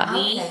rule Yeah. that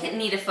we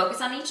need to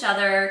focus on each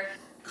other,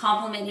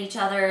 compliment each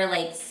other,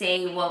 like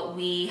say what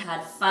we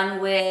had fun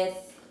with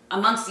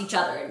amongst each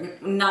other,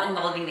 not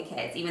involving the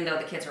kids, even though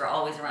the kids were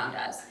always around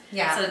us.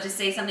 Yeah. So just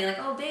say something like,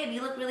 oh babe,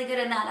 you look really good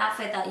in that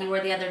outfit that you wore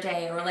the other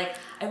day. Or like,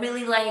 I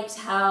really liked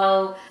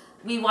how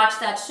we watched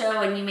that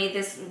show and you made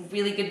this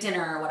really good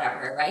dinner or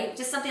whatever, right?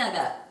 Just something like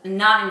that,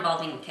 not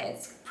involving the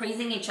kids,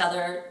 praising each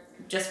other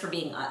just for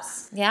being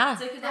us. Yeah.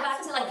 So you could go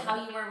back to like how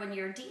you were when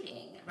you were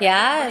dating. Right?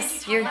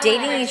 Yes. You're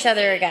dating each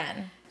other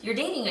again. You're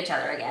dating each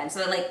other again.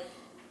 So like,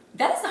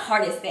 that is the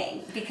hardest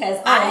thing because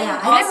I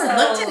never also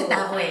looked at it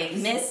that way.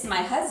 Miss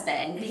my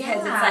husband because Yeah.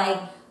 it's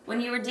like when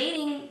you were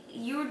dating,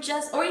 you were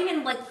just, or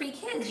even like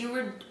pre-kids, you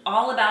were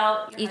all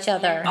about Each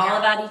other. all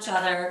about each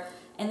other.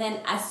 And then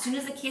as soon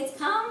as the kids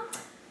come,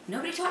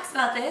 nobody talks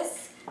about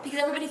this because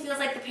everybody feels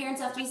like the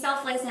parents have to be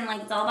selfless and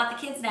like it's all about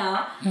the kids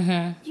now.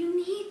 Mm-hmm. You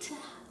need to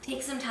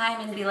take some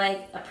time and be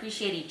like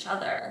appreciate each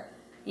other.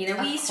 You know,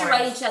 we Of used to course.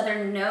 write each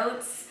other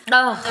notes.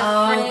 Oh.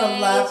 The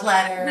love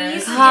letters. We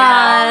used to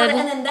God. do that,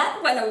 and then that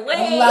went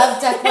away.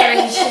 Love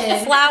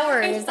declaration.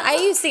 Flowers. I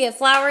used to get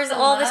flowers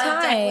all the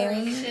love time.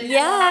 declaration.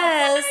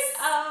 Yes.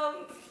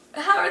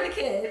 How are the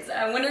kids?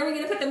 When are we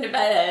going to put them to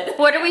bed?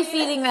 What are we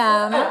feeding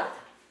them?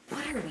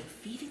 What are we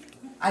feeding them?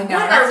 I know,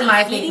 What that's are we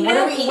my feeding thing. What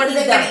them? are we- what are It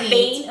they is gonna the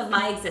eat? bane of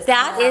my existence.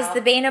 That is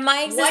the bane of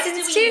my What do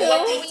existence we too.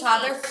 do? These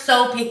toddlers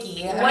so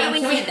picky. What do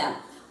we feed them?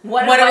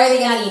 What are they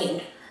gonna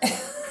eat?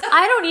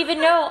 I don't even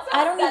know.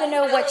 I don't even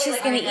know what That's she's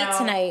really gonna like- I eat know.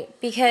 tonight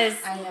because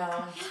I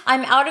know.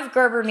 I'm out of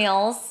Gerber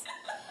meals.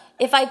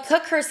 If I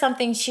cook her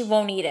something, she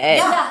won't eat it.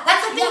 Yeah,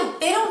 that's the thing.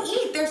 They don't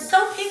eat. They're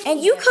so picky.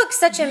 And you cook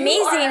such You are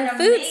amazing an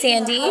food, amazing-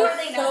 Sandy. How are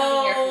they not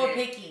so eating your food?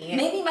 picky.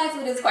 Maybe my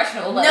food is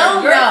questionable, but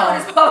No, your no.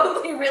 food is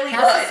probably really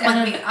Cassie's good.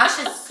 one thing.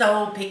 Asha's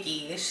so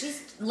picky.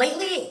 She's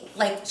lately,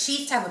 like, she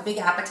used to have a big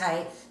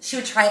appetite. She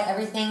would try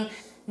everything.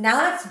 Now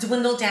that's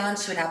dwindled down.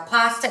 She would have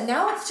pasta.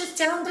 Now it's just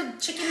down to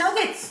chicken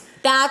nuggets.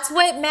 That's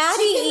what Maddie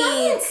Chicken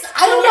eats. nuggets.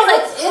 I don't know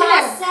what's in there.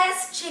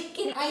 Processed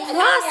chicken.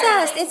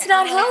 Processed. It's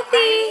not healthy.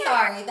 I'm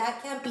sorry,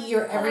 that can't be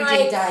your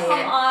everyday diet. Come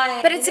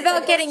on. But it's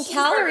about getting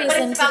calories But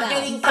it's into about them.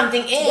 getting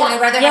something in. Yeah.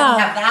 I'd rather Yeah.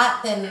 have that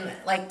than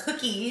like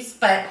cookies.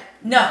 But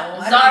no,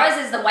 I don't-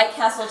 Zara's is the White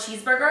Castle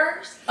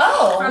cheeseburgers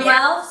Oh, from yeah.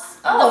 Ralph's.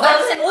 Oh, The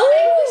that's frozen-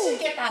 we should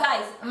get that.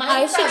 Guys,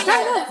 I should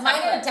try that.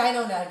 Mine are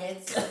Dino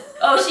Nuggets.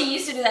 Oh, she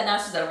used to do that. Now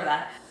she's over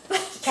that.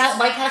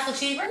 White Castle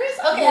cheeseburgers.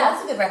 Okay, Yeah.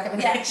 that's a good Yeah,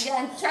 recommendation.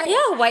 yeah. Try it.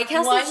 Yeah, White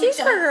Castle One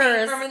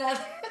cheeseburgers. from another.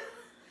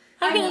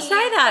 I'm gonna mean,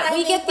 try that. but I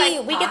We get make,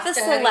 the like, the pasta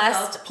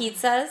Celeste and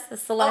pizzas. The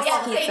Celeste Oh,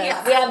 pizzas.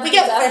 yeah. We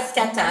get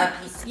pizza.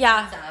 Festetta pizza.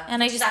 Yeah,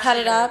 and I Which just is cut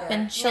actually it up really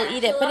and good. she'll Yeah,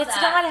 eat it, she'll but love it's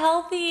that. not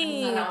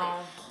healthy. No.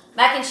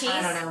 Mac and cheese.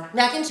 I don't know.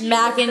 Mac and cheese.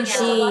 Mac and is Yeah,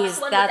 the the cheese. Lux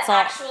one with That's the all.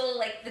 actual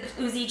like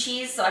the oozy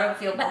cheese, so I don't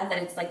feel bad that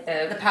it's like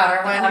the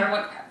powder one. powder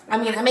one. I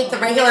mean, I make the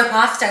regular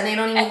pasta and they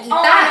don't even eat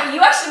Oh, that. no,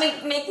 you actually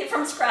make it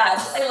from scratch.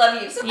 I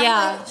love you. So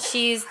Yeah,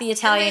 she's the And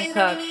Italian they cook.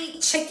 don't even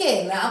eat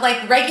chicken,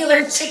 like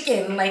regular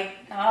chicken, like.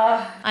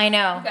 I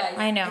know. guys,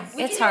 I know.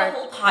 we It's could do a hard.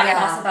 whole podcast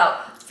Yeah.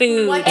 about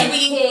Food. What do And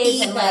we kids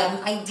feed and,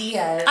 them?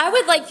 Ideas. I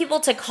would like people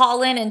to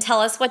call in and tell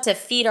us what to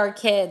feed our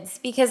kids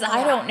because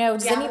I don't know.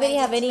 Does Yeah, anybody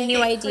like, have to any make new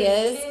it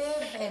ideas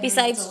creative and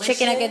besides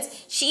chicken delicious.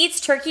 nuggets? She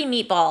eats turkey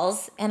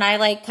meatballs and I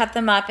like cut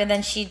them up and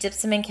then she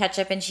dips them in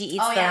ketchup and she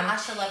eats Oh them. yeah,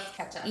 Asha loves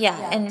ketchup. Yeah,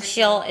 and for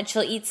she'll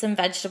sure. eat some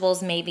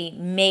vegetables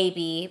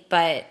maybe,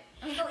 but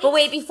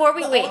wait, before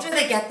we The wait. older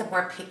they get, the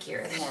more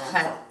pickier they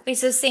get. Wait,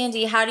 so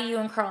Sandy, how do you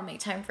and Carl make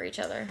time for each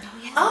other?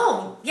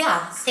 Oh,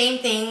 yeah, same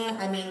thing.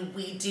 I mean,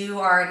 we do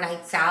our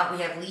nights out.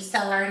 We have Lisa,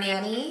 our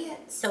nanny,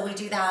 so we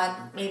do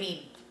that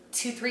maybe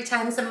 2-3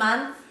 times a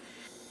month.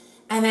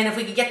 And then if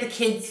we could get the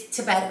kids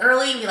to bed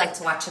early, we like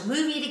to watch a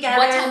movie together.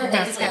 what time do they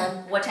That's sleep?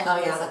 them. What time? Oh,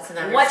 do they yeah, sleep? that's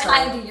another What story.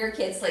 time do your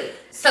kids sleep?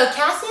 So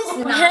Cassie's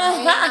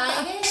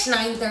 9-ish,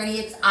 9:30.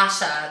 It's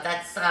Asha.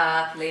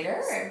 That's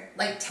Later.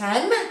 like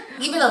 10,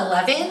 even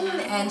 11,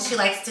 and she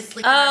likes to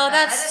sleep in Oh, her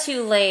that's bed.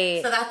 too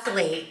late. So that's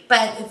late.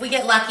 But if we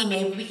get lucky,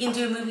 maybe we can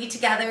do a movie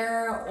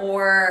together,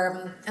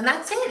 or and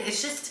that's it.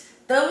 It's just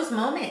those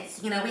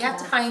moments. You know, we have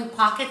to find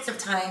pockets of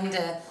time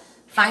to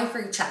find for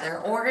each other,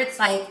 or it's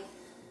like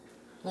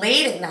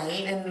late at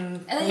night, and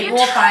And then maybe you're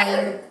we'll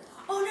tired. find.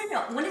 Oh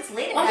no! When it's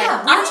late at Oh, night,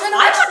 yeah, we were trying to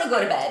I watch- want to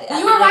go to bed.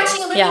 We were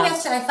watching a movie Yeah.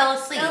 yesterday. I fell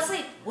asleep. Fell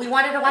asleep. We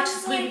wanted to watch I was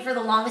this movie like- for the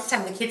longest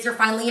time. The kids were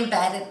finally in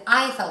bed, and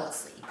I fell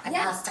asleep. I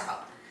Yeah. passed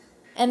out.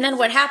 And then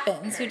what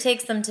happens? Who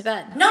takes them to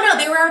bed? No,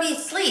 they were already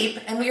asleep,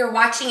 and we were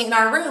watching it in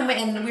our room,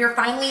 and we were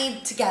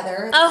finally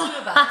together, the Oh. two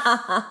of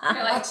us,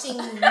 You're like,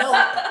 watching Nope.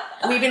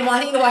 We've been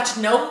wanting to watch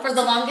Nope for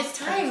the longest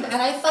time, and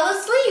I fell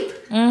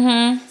asleep.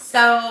 Mm-hmm.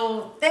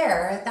 So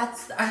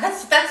that's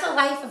the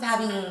life of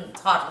having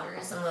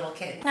toddlers and little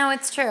kids. No,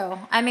 it's true.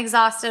 I'm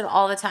exhausted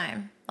all the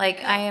time.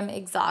 Like, I am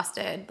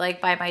exhausted,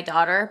 like, by my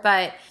daughter,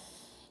 but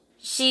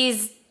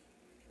she's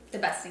the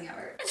best thing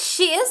ever.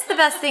 She is the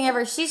best thing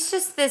ever. She's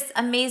just this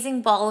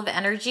amazing ball of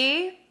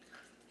energy.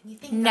 You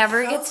think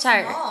Never so gets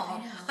tired.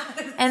 small.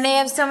 And they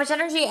have so much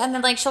energy. And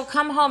then, like, she'll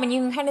come home and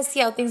you can kind of see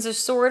how things are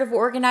sort of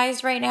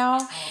organized right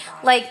now.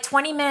 Like,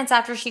 20 minutes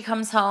after she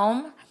comes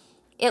home,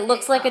 it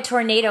looks like a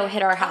tornado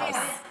hit our house.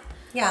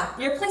 Yeah.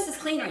 Your place is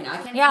clean right now. I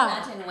can't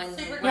imagine when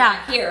we're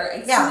not here.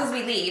 As soon as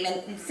we leave,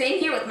 and same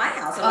here with my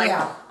house. I'm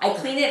I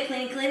clean it.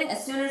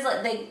 As soon as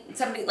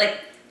somebody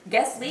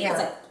guests leave, it's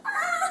like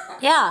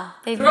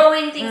they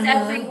throwing things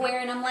everywhere,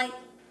 and I'm like,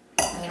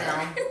 I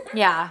know.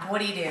 Yeah. What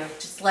do you do?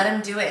 Just let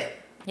him do it.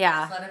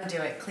 Yeah. Just let him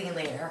do it. Clean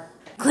later.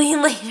 Clean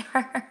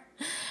later.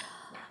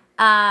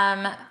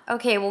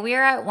 Okay, well, we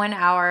are at 1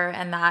 hour,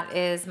 and that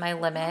is my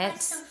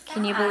limit.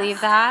 Can you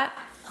believe that?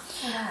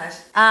 Oh my gosh.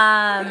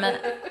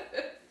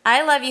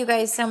 I love you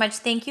guys so much.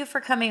 Thank you for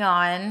coming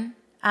on.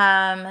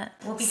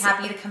 We'll be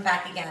happy to come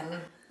back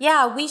again.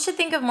 Yeah, we should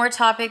think of more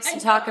topics to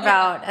talk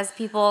about as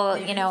people,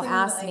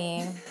 ask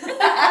me.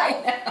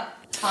 I know.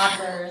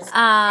 Toddlers.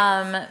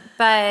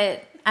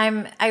 But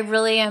I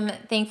really am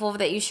thankful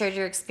that you shared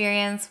your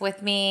experience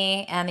with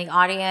me and the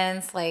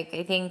audience. Like,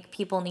 I think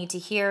people need to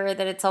hear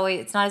that it's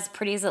not as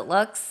pretty as it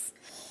looks.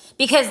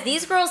 Because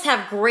these girls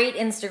have great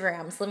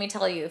Instagrams. Let me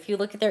tell you, if you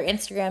look at their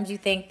Instagrams, you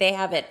think they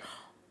have it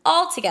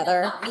all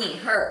together. Not me,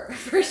 her,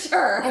 for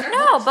sure.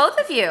 No, both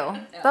of you.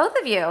 Both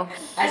of you.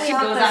 As she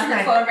goes on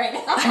her phone right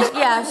now.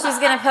 Yeah, she's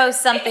going to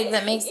post something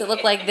that makes it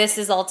look like this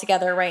is all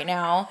together right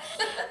now.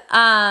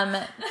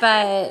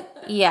 But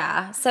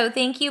yeah, so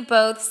thank you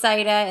both,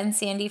 Saida and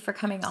Sandy, for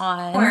coming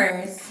on. Of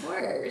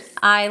course.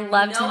 I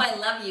loved it. I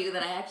love you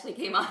that I actually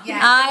came on. Yeah.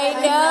 I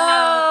know.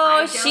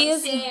 I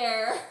don't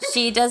share.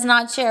 She does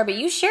not share, but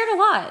you shared a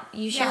lot.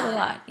 You shared a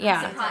lot.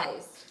 Yeah.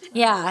 Surprised.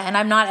 Yeah, and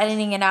I'm not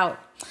editing it out.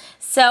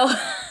 So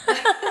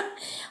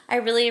I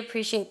really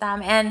appreciate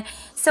them. And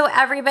so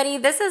everybody,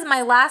 this is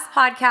my last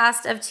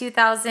podcast of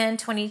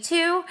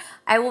 2022.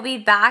 I will be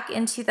back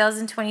in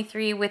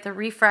 2023 with a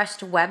refreshed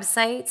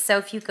website. So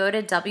if you go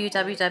to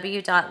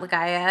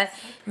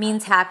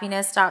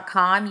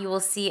www.lagayameanshappiness.com, you will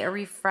see a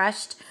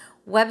refreshed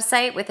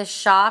website with a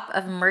shop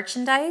of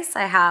merchandise.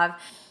 I have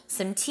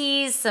some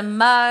teas, some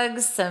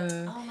mugs,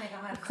 some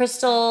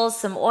crystals,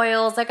 some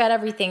oils. I got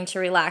everything to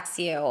relax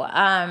you.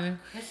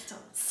 Crystals.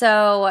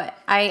 So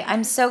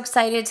I'm so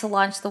excited to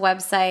launch the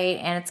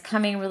website, and it's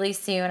coming really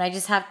soon. I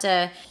just have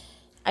to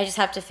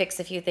fix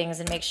a few things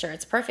and make sure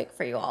it's perfect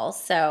for you all.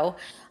 So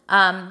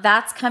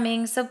that's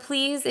coming. So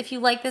please, if you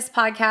like this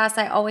podcast,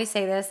 I always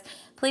say this,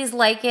 please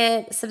like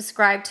it,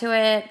 subscribe to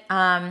it,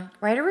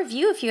 write a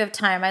review if you have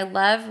time. I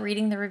love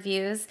reading the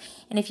reviews.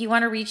 And if you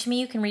want to reach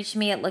me, you can reach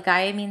me at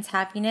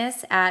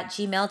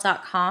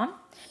lagayameanshappiness@gmail.com.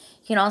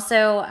 You can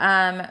also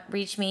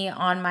reach me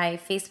on my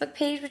Facebook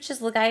page, which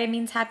is Lagaya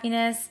Means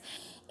Happiness,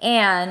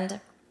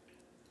 and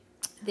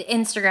the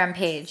Instagram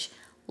page,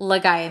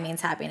 Lagaya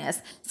Means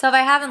Happiness. So if I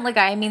haven't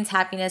Lagaya Means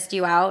Happiness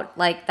you out,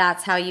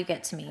 that's how you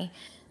get to me.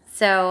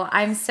 So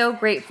I'm so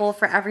grateful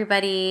for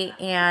everybody,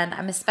 and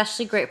I'm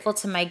especially grateful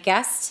to my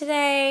guests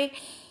today.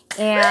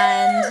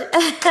 And we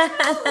love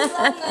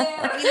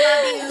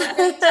you.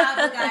 Great job,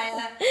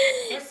 Lagaya.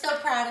 We're so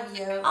proud of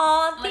you.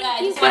 Oh, thank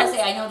I you. just want to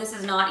say, I know this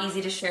is not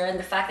easy to share, and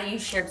the fact that you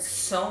shared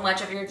so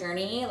much of your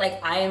journey,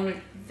 I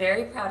am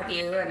very proud of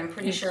you, and I'm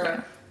pretty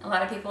sure a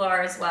lot of people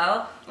are as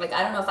well. I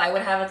don't know if I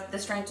would have the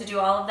strength to do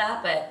all of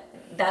that, but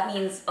that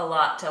means a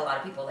lot to a lot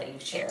of people that you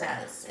share.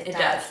 It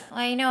does.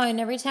 I know, and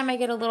every time I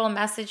get a little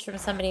message from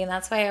somebody, and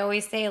that's why I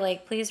always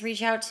say, please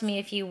reach out to me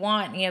if you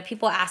want.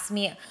 People ask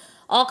me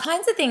all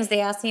kinds of things. They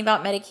ask me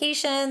about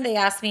medication. They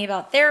ask me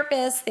about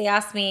therapists. They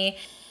ask me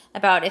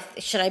about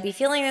should I be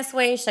feeling this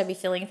way? Should I be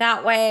feeling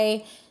that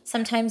way?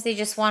 Sometimes they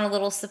just want a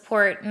little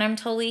support, and I'm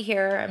totally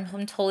here. I'm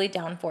totally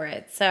down for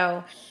it.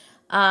 So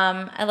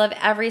I love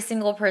every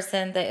single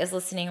person that is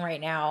listening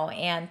right now,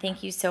 and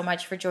thank you so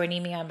much for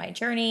joining me on my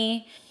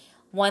journey.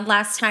 One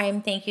last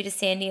time, thank you to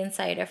Sandy and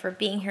Saida for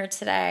being here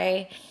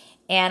today.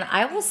 And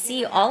I will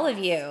see all of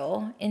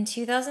you in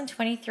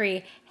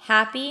 2023.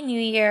 Happy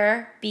New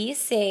Year. Be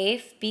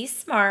safe, be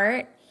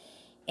smart,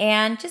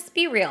 and just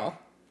be real.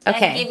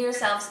 Okay. And give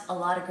yourselves a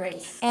lot of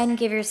grace. And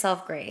give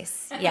yourself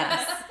grace.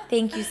 Yes.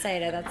 Thank you,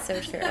 Saida. That's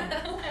so true.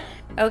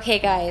 Okay,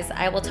 guys,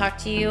 I will talk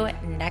to you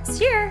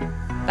next year.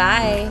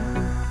 Bye.